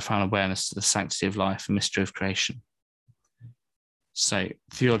leads to profound awareness to the sanctity of life and mystery of creation. So,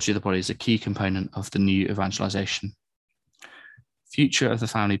 theology of the body is a key component of the new evangelization. Future of the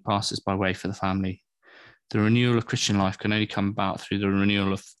family passes by way for the family. The renewal of Christian life can only come about through the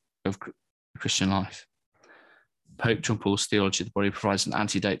renewal of Christian life. Pope John Paul's theology of the body provides an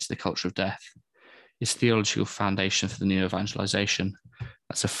antidote to the culture of death. Its theological foundation for the new evangelization.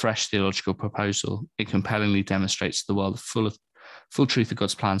 That's a fresh theological proposal. It compellingly demonstrates to the world the full truth of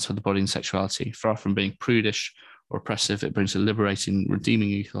God's plans for the body and sexuality. Far from being prudish or oppressive, it brings a liberating, redeeming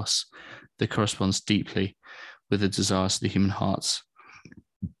ethos that corresponds deeply with the desires of the human hearts.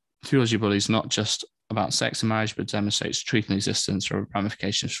 Theology of the body is not just about sex and marriage, but demonstrates truth and existence or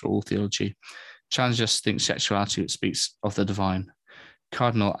ramifications for all theology. Challenges us to think sexuality which speaks of the divine.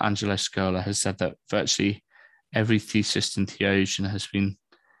 Cardinal Angelo Scola has said that virtually every theist and theologian has been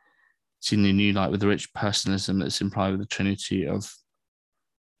seen in new light with the rich personalism that's implied with the Trinity of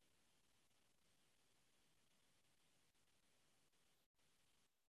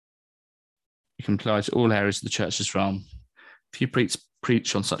it can apply to all areas of the church's realm. Few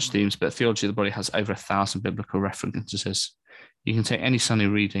preach on such themes, but theology of the body has over 1,000 biblical references. You can take any Sunday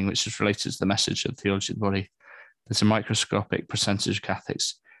reading which is related to the message of theology of the body. There's a microscopic percentage of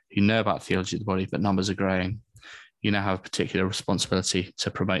Catholics who know about theology of the body, but numbers are growing. you now have a particular responsibility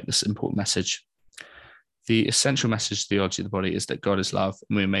to promote this important message. The essential message of theology of the body is that God is love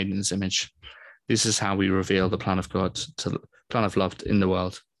and we are made in his image. This is how we reveal the plan of God, to the plan of love in the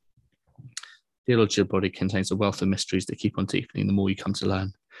world. Theology of the body contains a wealth of mysteries that keep on deepening the more you come to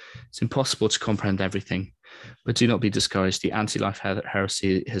learn. It's impossible to comprehend everything, but do not be discouraged. The anti-life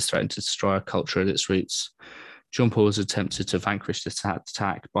heresy has threatened to destroy our culture at its roots. John Paul has attempted to vanquish this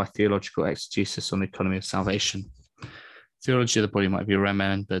attack by theological exegesis on the economy of salvation. Theology of the body might be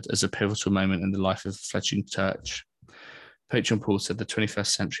remembered as a pivotal moment in the life of the fledgling church. Pope John Paul said the 21st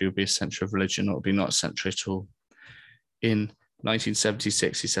century will be a century of religion, or it will be not a century at all. In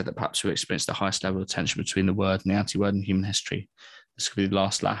 1976, he said that perhaps we experienced the highest level of tension between the word and the anti-word in human history. This could be the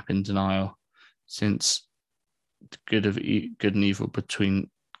last lap in denial since the good and evil between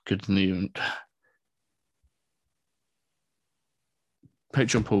good and evil. Pope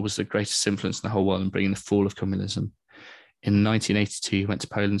John Paul was the greatest influence in the whole world in bringing the fall of communism. In 1982, he went to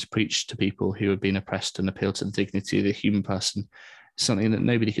Poland to preach to people who had been oppressed and appeal to the dignity of the human person, something that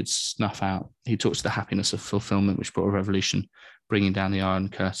nobody could snuff out. He talked to the happiness of fulfillment, which brought a revolution, bringing down the Iron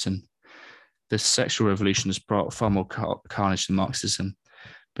Curtain. The sexual revolution has brought far more carnage than Marxism,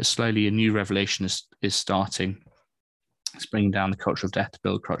 but slowly a new revelation is starting. It's bringing down the culture of death to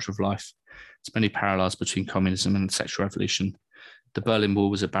build a culture of life. There's many parallels between communism and the sexual revolution. The Berlin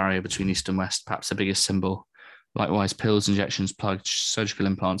Wall was a barrier between East and West, perhaps the biggest symbol. Likewise, pills, injections, plugs, surgical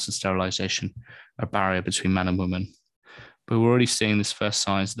implants, and sterilization are a barrier between man and woman. But we're already seeing this first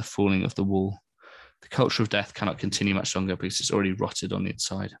signs of the falling of the wall. The culture of death cannot continue much longer because it's already rotted on the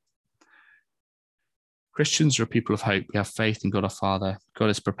inside. Christians are a people of hope. We have faith in God our Father. God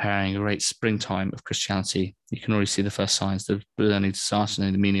is preparing a great springtime of Christianity. You can already see the first signs that we're learning to start to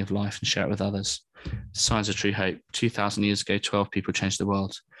know the meaning of life and share it with others. Signs of true hope. 2,000 years ago, 12 people changed the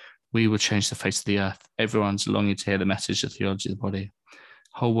world. We will change the face of the earth. Everyone's longing to hear the message of theology of the body.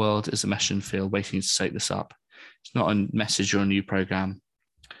 The whole world is a mission field waiting to soak this up. It's not a message or a new program.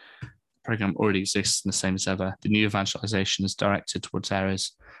 The program already exists and the same as ever. The new evangelization is directed towards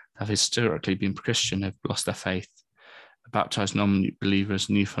areas that have historically been Christian, have lost their faith. A baptized non-believers,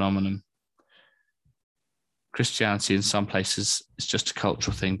 new phenomenon. Christianity in some places is just a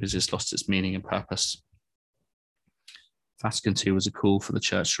cultural thing because it's lost its meaning and purpose. Vatican II was a call for the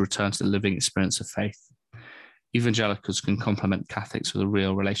church to return to the living experience of faith. Evangelicals can complement Catholics with a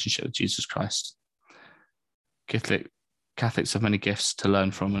real relationship with Jesus Christ. Catholics have many gifts to learn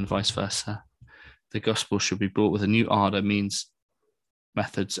from and vice versa. The gospel should be brought with a new ardor, means,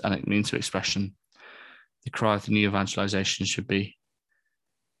 methods, and a means of expression. The cry of the new evangelization should be,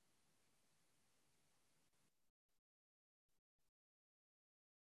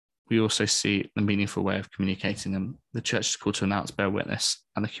 we also see a meaningful way of communicating them. The church is called to announce, bear witness,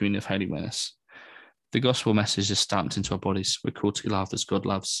 and the communion of holy witness. The gospel message is stamped into our bodies. We're called to love as God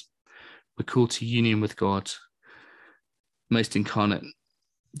loves. We're called to union with God, most incarnate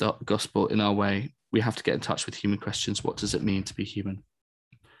the gospel in our way. We have to get in touch with human questions. What does it mean to be human?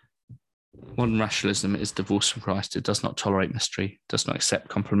 Modern rationalism is divorced from Christ. It does not tolerate mystery, does not accept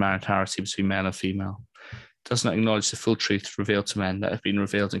complementarity between male and female, does not acknowledge the full truth revealed to men that have been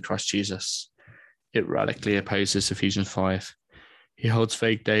revealed in Christ Jesus. It radically opposes Ephesians 5. He holds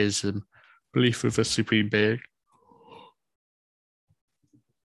vague deism, belief with a supreme being.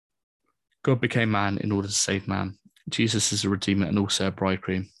 God became man in order to save man. Jesus is a redeemer and also a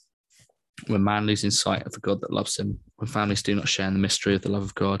bridegroom. When man loses sight of the God that loves him, when families do not share in the mystery of the love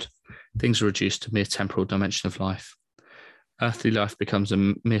of God, things are reduced to a mere temporal dimension of life. Earthly life becomes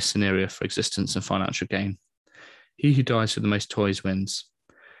a mere scenario for existence and financial gain. He who dies for the most toys wins.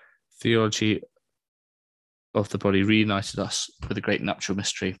 Theology of the body reunited us with a great nuptial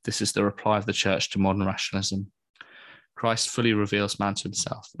mystery. This is the reply of the church to modern rationalism. Christ fully reveals man to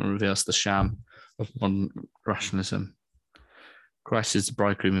himself and reveals the sham of modern rationalism. Christ is the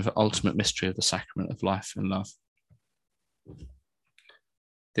bridegroom of the ultimate mystery of the sacrament of life and love.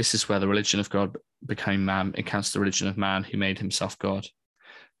 This is where the religion of God became man encounters the religion of man who made himself God.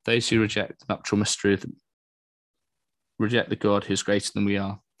 Those who reject the nuptial mystery reject the God who is greater than we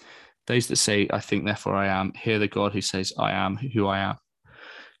are. Those that say, I think, therefore I am, hear the God who says, I am who I am.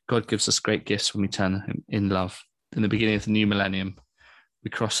 God gives us great gifts when we turn him in love. In the beginning of the new millennium, we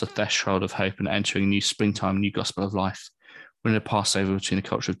cross the threshold of hope and entering a new springtime, a new gospel of life. We're in a Passover between the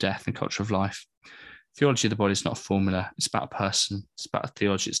culture of death and culture of life. Theology of the body is not a formula. It's about a person. It's about a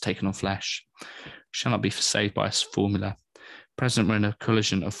theology that's taken on flesh. We shall not be saved by a formula. Present, we're in a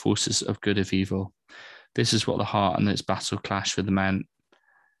collision of forces of good and evil. This is what the heart and its battle clash with the men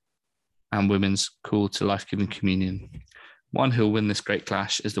and women's call to life-giving communion. One who will win this great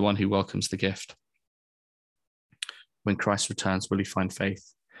clash is the one who welcomes the gift. When Christ returns, will he find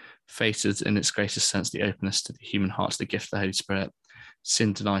faith? Faith is, in its greatest sense, the openness to the human heart to the gift of the Holy Spirit.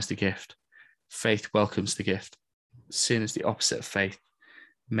 Sin denies the gift. Faith welcomes the gift. Sin is the opposite of faith.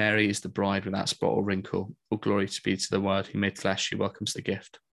 Mary is the bride without spot or wrinkle. All glory to be to the Word who made flesh, who welcomes the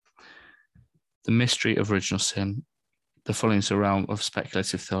gift. The mystery of original sin. The following is a realm of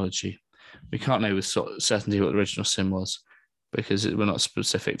speculative theology. We can't know with certainty what the original sin was because we're not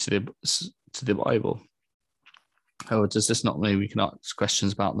specific to the Bible. However, does this not mean we can ask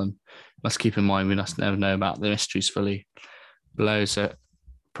questions about them? We must keep in mind we must never know about the mysteries fully. Below is a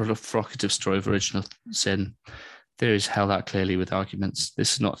provocative story of original sin. Theories held out clearly with arguments.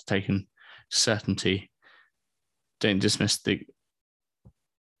 This is not taken certainty. Don't dismiss the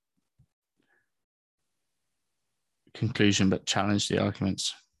conclusion, but challenge the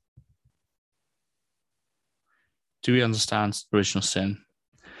arguments. Do we understand original sin?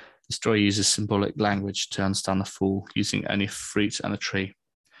 The story uses symbolic language to understand the fall, using only fruit and a tree.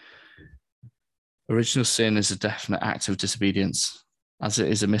 Original sin is a definite act of disobedience. As it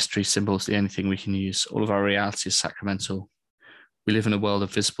is a mystery, symbol is the only thing we can use. All of our reality is sacramental. We live in a world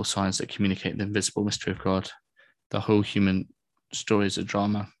of visible signs that communicate the invisible mystery of God. The whole human story is a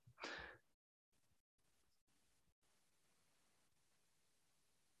drama.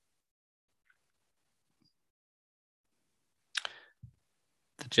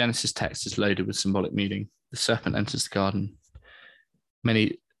 The Genesis text is loaded with symbolic meaning. The serpent enters the garden.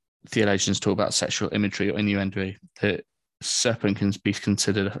 Many theologians talk about sexual imagery or innuendo. The serpent can be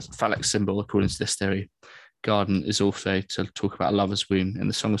considered a phallic symbol according to this theory. Garden is also to talk about a lover's womb. In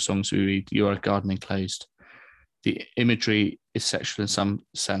the Song of Songs we read, "You are a garden enclosed." The imagery is sexual in some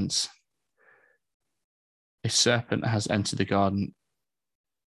sense. A serpent has entered the garden.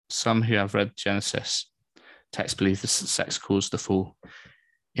 Some who have read Genesis text believe this sex caused the fall.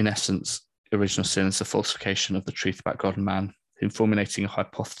 In essence, original sin is a falsification of the truth about God and man. In formulating a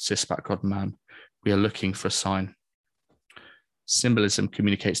hypothesis about God and man, we are looking for a sign. Symbolism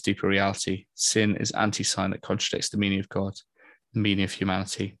communicates deeper reality. Sin is anti-sign that contradicts the meaning of God, the meaning of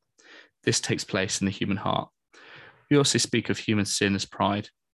humanity. This takes place in the human heart. We also speak of human sin as pride.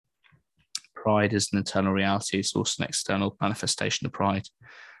 Pride is an internal reality. It's also an external manifestation of pride.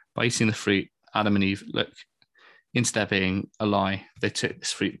 By eating the fruit, Adam and Eve look into there being a lie. They took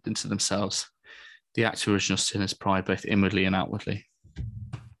this fruit into themselves. The act of original sin is pride, both inwardly and outwardly.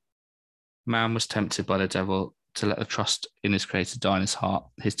 Man was tempted by the devil to let the trust in his creator die in his heart.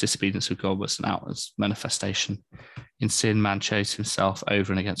 His disobedience of God was an outward manifestation. In sin, man chose himself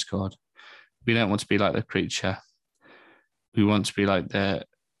over and against God. We don't want to be like the creature. We want to be like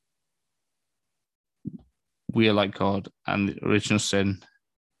we are like God, and the original sin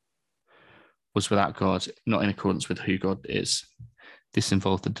was without God, not in accordance with who God is. This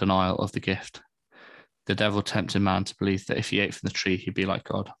involved the denial of the gift. The devil tempted man to believe that if he ate from the tree, he'd be like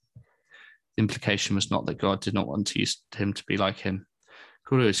God. The implication was not that God did not want to use him to be like him.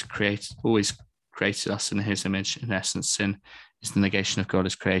 God always created us in his image. In essence, sin is the negation of God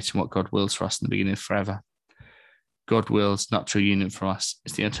as creating what God wills for us in the beginning of forever. God wills nuptial union for us.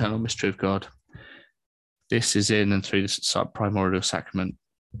 It's the eternal mystery of God. This is in and through the primordial sacrament.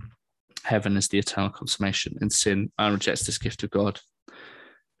 Heaven is the eternal consummation. In sin, man rejects this gift of God.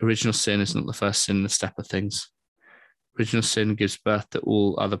 Original sin is not the first sin in the step of things. Original sin gives birth to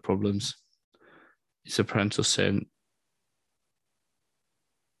all other problems. It's a parental sin.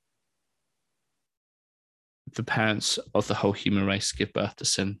 The parents of the whole human race give birth to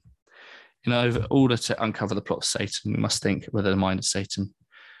sin. In order to uncover the plot of Satan, we must think whether the mind of Satan.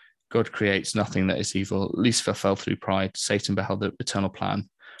 God creates nothing that is evil. Lucifer fell through pride. Satan beheld the eternal plan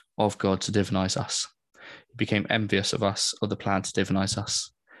of God to divinize us. He became envious of us, of the plan to divinize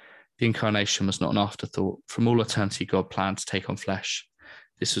us. The incarnation was not an afterthought. From all eternity, God planned to take on flesh.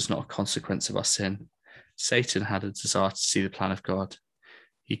 This was not a consequence of our sin. Satan had a desire to see the plan of God.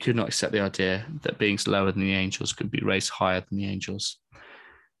 He could not accept the idea that beings lower than the angels could be raised higher than the angels.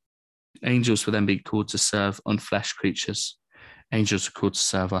 Angels would then be called to serve unfleshed creatures. Angels are called to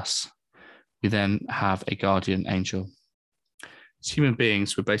serve us. We then have a guardian angel. As human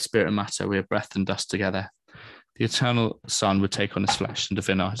beings, we're both spirit and matter. We are breath and dust together. The eternal Son would take on his flesh and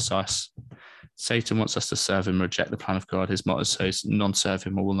divinize us. Satan wants us to serve him and reject the plan of God. His motto says, non-serve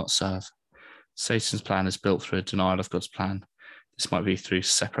him or will not serve. Satan's plan is built through a denial of God's plan. This might be through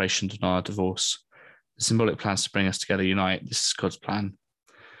separation, denial, divorce. The symbolic plans to bring us together unite. This is God's plan.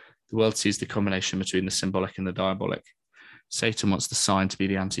 The world sees the combination between the symbolic and the diabolic. Satan wants the sign to be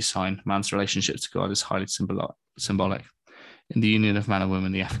the anti-sign. Man's relationship to God is highly symbolic. In the union of man and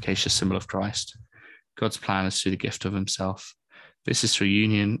woman, the efficacious symbol of Christ. God's plan is through the gift of himself. This is through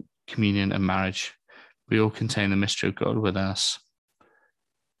union, communion, and marriage. We all contain the mystery of God within us.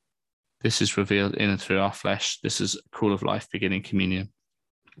 This is revealed in and through our flesh. This is a call of life beginning communion.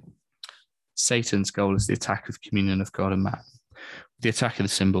 Satan's goal is the attack of communion of God and man. The attack of the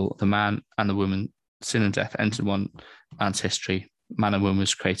symbol, the man and the woman, sin and death entered one man's history. Man and woman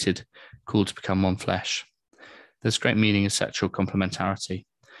was created, called to become one flesh. There's great meaning in sexual complementarity.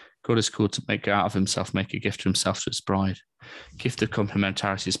 God is called to make out of himself, make a gift of himself to his bride. Gift of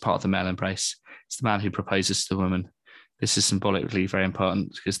complementarity is part of the male embrace. It's the man who proposes to the woman. This is symbolically very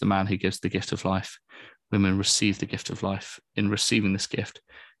important because the man who gives the gift of life, women receive the gift of life. In receiving this gift,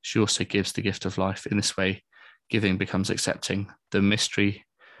 she also gives the gift of life. In this way, giving becomes accepting. The mystery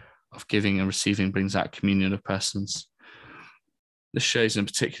of giving and receiving brings out communion of persons. This shows in a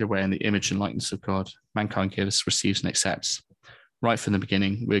particular way in the image and likeness of God. Mankind gives, receives, and accepts. Right from the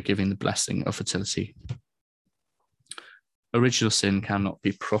beginning, we're giving the blessing of fertility. Original sin cannot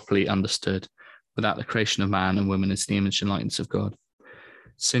be properly understood without the creation of man and woman as the image and likeness of God.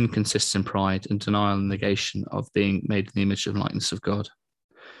 Sin consists in pride and denial and negation of being made in the image and likeness of God.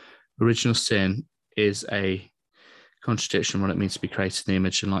 Original sin is a contradiction of what it means to be created in the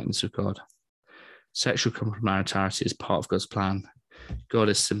image and likeness of God. Sexual complementarity is part of God's plan. God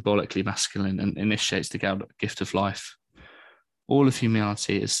is symbolically masculine and initiates the gift of life. All of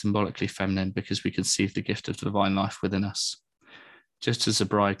humanity is symbolically feminine because we conceive the gift of divine life within us. Just as a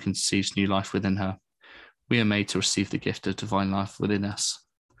bride conceives new life within her, we are made to receive the gift of divine life within us.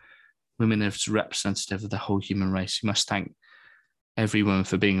 Women are representative of the whole human race. We must thank every woman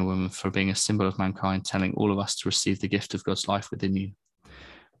for being a woman, for being a symbol of mankind, telling all of us to receive the gift of God's life within you.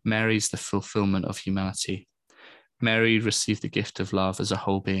 Mary is the fulfillment of humanity. Mary received the gift of love as a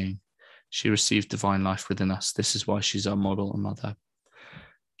whole being. She received divine life within us. This is why she's our model and mother.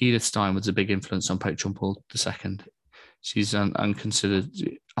 Edith Stein was a big influence on Pope John Paul II. She's under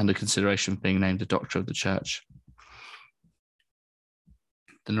consideration for being named a doctor of the church.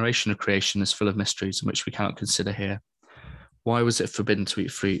 The narration of creation is full of mysteries in which we cannot consider here. Why was it forbidden to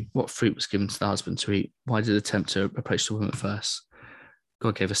eat fruit? What fruit was given to the husband to eat? Why did the tempter approach the woman first?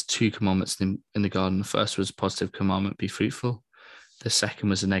 God gave us two commandments in the garden. The first was a positive commandment, be fruitful. The second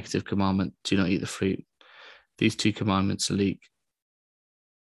was a negative commandment, do not eat the fruit. These two commandments are linked.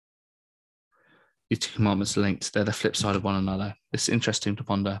 They're the flip side of one another. It's interesting to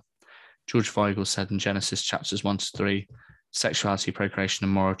ponder. George Weigel said in Genesis chapters 1-3, sexuality, procreation,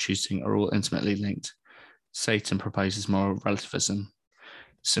 and moral choosing are all intimately linked. Satan proposes moral relativism.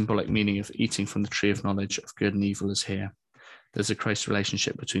 The symbolic meaning of eating from the tree of knowledge of good and evil is here. There's a close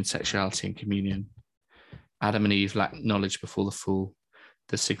relationship between sexuality and communion. Adam and Eve lacked knowledge before the fall.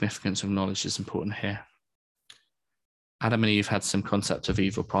 The significance of knowledge is important here. Adam and Eve had some concept of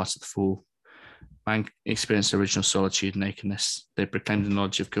evil prior to the fall. Man experienced original solitude and nakedness. They proclaimed the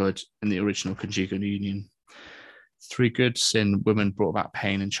knowledge of good in the original conjugal union. Through good sin, women brought about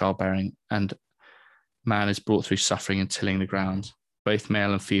pain and childbearing, and man is brought through suffering and tilling the ground. Both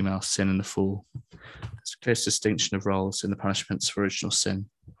male and female sin in the fall. There's a clear distinction of roles in the punishments for original sin.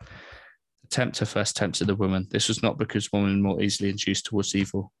 The tempter first tempted the woman. This was not because woman more easily induced towards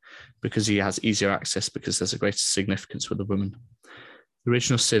evil, because he has easier access, because there's a greater significance with the woman. The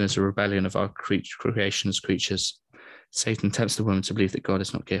original sin is a rebellion of our creation as creatures. Satan tempts the woman to believe that God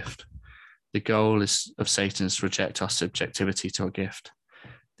is not gift. The goal of Satan is to reject our subjectivity to our gift.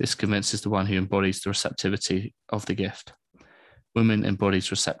 This convinces the one who embodies the receptivity of the gift. Woman embodies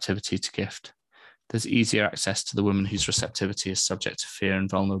receptivity to gift. There's easier access to the woman whose receptivity is subject to fear and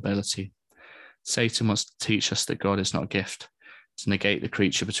vulnerability. Satan wants to teach us that God is not a gift, to negate the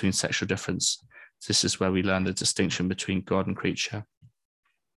creature between sexual difference. This is where we learn the distinction between God and creature.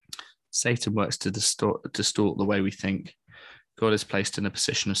 Satan works to distort the way we think. God is placed in a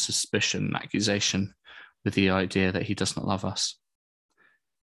position of suspicion and accusation with the idea that he does not love us.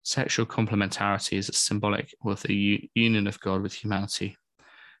 Sexual complementarity is symbolic of the union of God with humanity.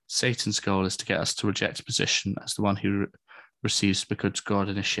 Satan's goal is to get us to reject position as the one who receives because God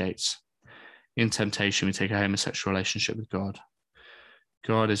initiates. In temptation, we take a homosexual relationship with God.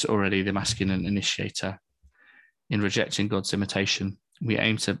 God is already the masculine initiator. In rejecting God's imitation, we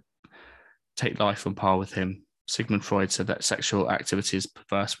aim to take life on par with him. Sigmund Freud said that sexual activity is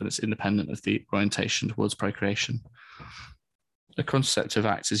perverse when it's independent of the orientation towards procreation. A conceptive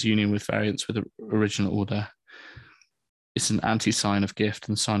act is union with variance with the original order. It's an anti-sign of gift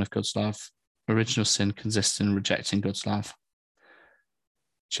and sign of God's love. Original sin consists in rejecting God's love.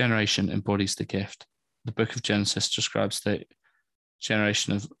 Generation embodies the gift. The book of Genesis describes the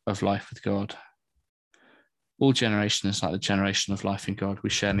generation of life with God. All generation is like the generation of life in God. We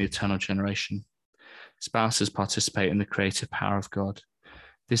share in the eternal generation. Spouses participate in the creative power of God.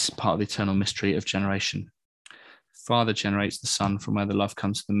 This is part of the eternal mystery of generation. Father generates the Son, from where the love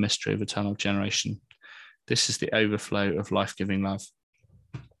comes to the mystery of eternal generation. This is the overflow of life-giving love.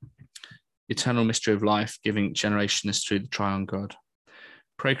 The eternal mystery of life-giving generation is through the triune God.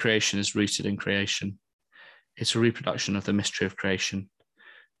 Procreation is rooted in creation. It's a reproduction of the mystery of creation.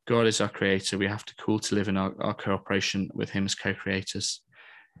 God is our creator. We have to call to live in our cooperation with him as co-creators.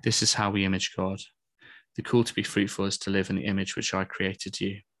 This is how we image God. The call to be fruitful is to live in the image which I created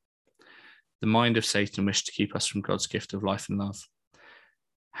you. The mind of Satan wished to keep us from God's gift of life and love.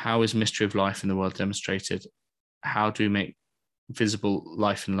 How is mystery of life in the world demonstrated? How do we make visible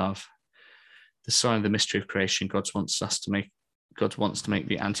life and love? The sign of the mystery of creation, God wants to make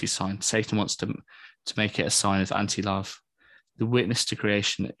the anti-sign. Satan wants to make it a sign of anti-love. The witness to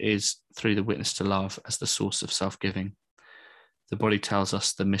creation is through the witness to love as the source of self-giving. The body tells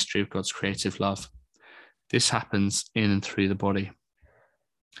us the mystery of God's creative love. This happens in and through the body.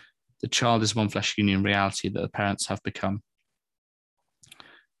 The child is one flesh union reality that the parents have become.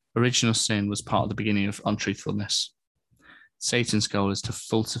 Original sin was part of the beginning of untruthfulness. Satan's goal is to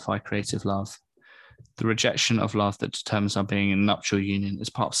falsify creative love. The rejection of love that determines our being in nuptial union is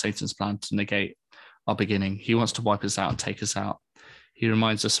part of Satan's plan to negate our beginning. He wants to wipe us out and take us out. He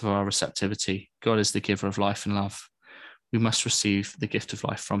reminds us of our receptivity. God is the giver of life and love. We must receive the gift of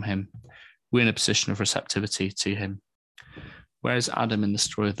life from him. We're in a position of receptivity to him. Where is Adam in the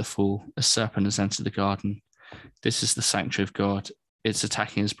story of the fall? A serpent has entered the garden. This is the sanctuary of God. It's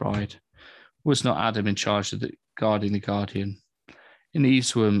attacking his bride. Was not Adam in charge of guarding the guardian? In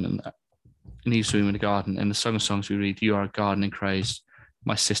Eve's womb in the garden, in the Song of Songs we read, you are a garden enclosed,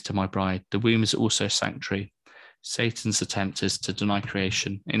 my sister, my bride. The womb is also sanctuary. Satan's attempt is to deny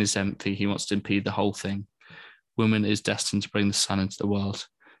creation. In his envy, he wants to impede the whole thing. Woman is destined to bring the Son into the world.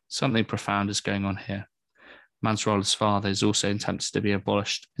 Something profound is going on here. Man's role as father is also intended to be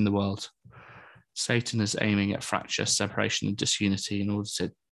abolished in the world. Satan is aiming at fracture, separation, and disunity in order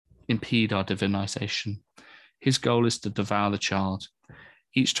to impede our divinization. His goal is to devour the child.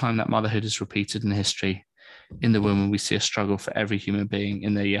 Each time that motherhood is repeated in history, in the woman, we see a struggle for every human being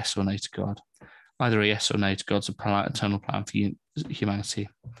in their yes or no to God. Either a yes or no to God's eternal plan for humanity.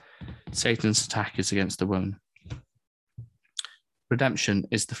 Satan's attack is against the woman. Redemption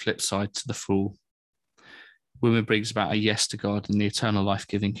is the flip side to the fall. Woman brings about a yes to God in the eternal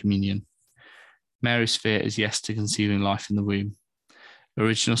life-giving communion. Mary's fear is yes to conceiving life in the womb.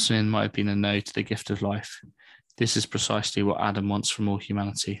 Original sin might have been a no to the gift of life. This is precisely what Adam wants from all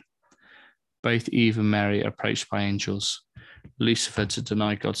humanity. Both Eve and Mary are approached by angels. Lucifer to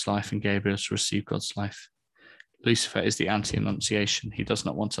deny God's life and Gabriel to receive God's life. Lucifer is the anti-annunciation. He does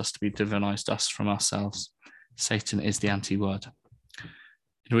not want us to be divinized us from ourselves. Satan is the anti-word.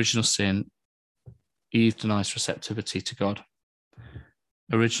 In original sin, Eve denies receptivity to God.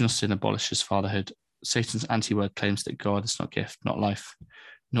 Original sin abolishes fatherhood. Satan's anti-word claims that God is not gift, not life,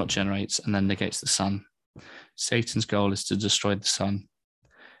 not generates, and then negates the Son. Satan's goal is to destroy the Son.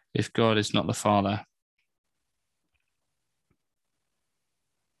 If God is not the Father,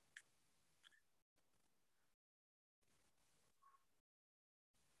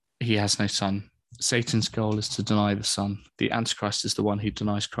 he has no Son. Satan's goal is to deny the Son. The Antichrist is the one who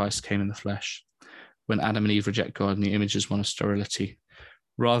denies Christ came in the flesh. When Adam and Eve reject God, and the image is one of sterility.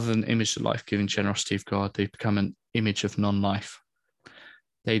 Rather than image the life-giving generosity of God, they become an image of non-life.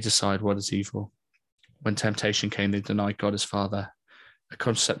 They decide what is evil. When temptation came, they denied God as Father. A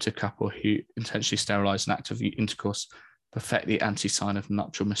contraceptive couple who intentionally sterilize an act of intercourse perfect the anti-sign of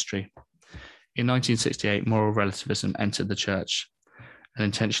nuptial mystery. In 1968, moral relativism entered the church. An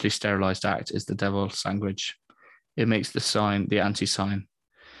intentionally sterilized act is the devil's language. It makes the sign the anti-sign.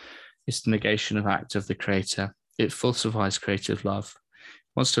 It's the negation of act of the creator. It falsifies creative love.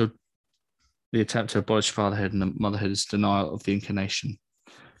 Once the attempt to abolish fatherhood and motherhood is denial of the incarnation.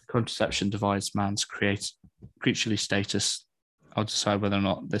 Contraception divides man's creaturely status. I'll decide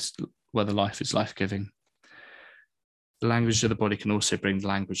whether life is life-giving. The language of the body can also bring the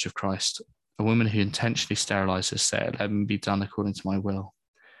language of Christ. A woman who intentionally sterilizes said, "Let me be done according to my will."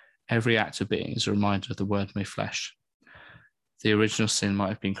 Every act of being is a reminder of the word made flesh. The original sin might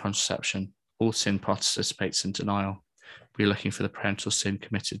have been contraception. All sin participates in denial. We're looking for the parental sin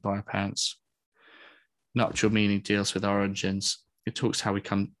committed by our parents. Nuptial meaning deals with our origins. It talks how we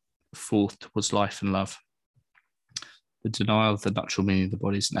come forth towards life and love. The denial of the nuptial meaning of the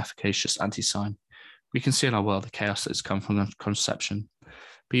body is an efficacious anti-sign. We can see in our world the chaos that has come from conception.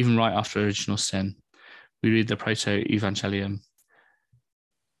 But even right after original sin, we read the proto-evangelium.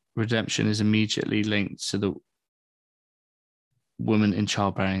 Redemption is immediately linked to the woman in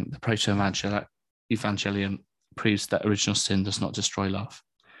childbearing. The proto-evangelium proves that original sin does not destroy love.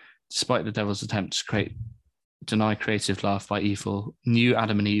 Despite the devil's attempt to deny creative love by evil, new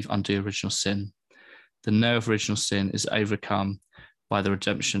Adam and Eve undo original sin. The no of original sin is overcome by the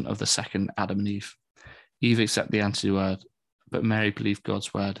redemption of the second Adam and Eve. Eve accepted the anti-word, but Mary believed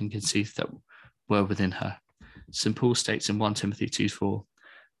God's word and conceived that were within her. St. Paul states in 1 Timothy 2:4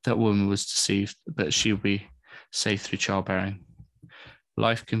 that woman was deceived, but she will be saved through childbearing.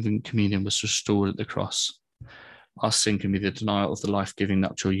 Life-giving communion was restored at the cross. Our sin can be the denial of the life-giving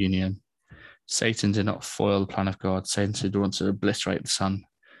nuptial union. Satan did not foil the plan of God. Satan did want to obliterate the Son,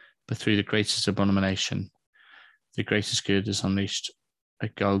 but through the greatest abomination, the greatest good is unleashed.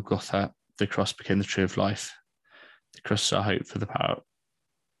 At Golgotha, the cross became the tree of life. The cross is our hope for the power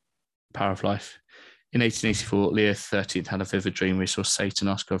of life. In 1884, Leo XIII had a vivid dream where he saw Satan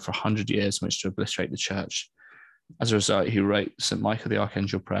ask God for 100 years in which to obliterate the church. As a result, he wrote St. Michael the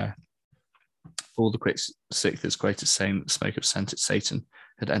Archangel prayer. For all the sick that's greatest saying that the smoke of Satan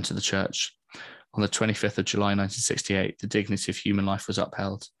had entered the church. On the 25th of July 1968, the dignity of human life was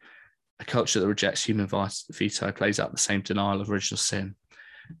upheld. A culture that rejects human veto plays out the same denial of original sin.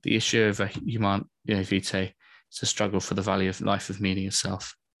 The issue of a human veto is a struggle for the value of life, of meaning of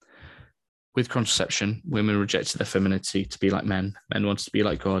self. With contraception, women rejected their femininity to be like men. Men wanted to be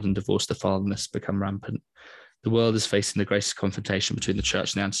like God, and divorce to fatherlessness become rampant. The world is facing the greatest confrontation between the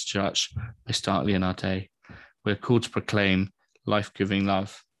church and the anti-church, most starkly in our day. We're called to proclaim life-giving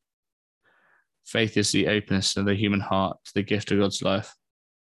love. Faith is the openness of the human heart to the gift of God's life.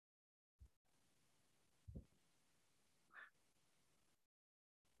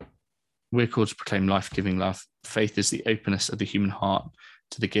 We're called to proclaim life-giving love. Faith is the openness of the human heart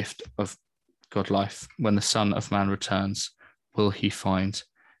to the gift of God life. When the Son of Man returns, will he find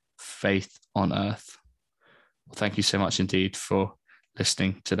faith on earth? Well, thank you so much indeed for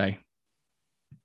listening today.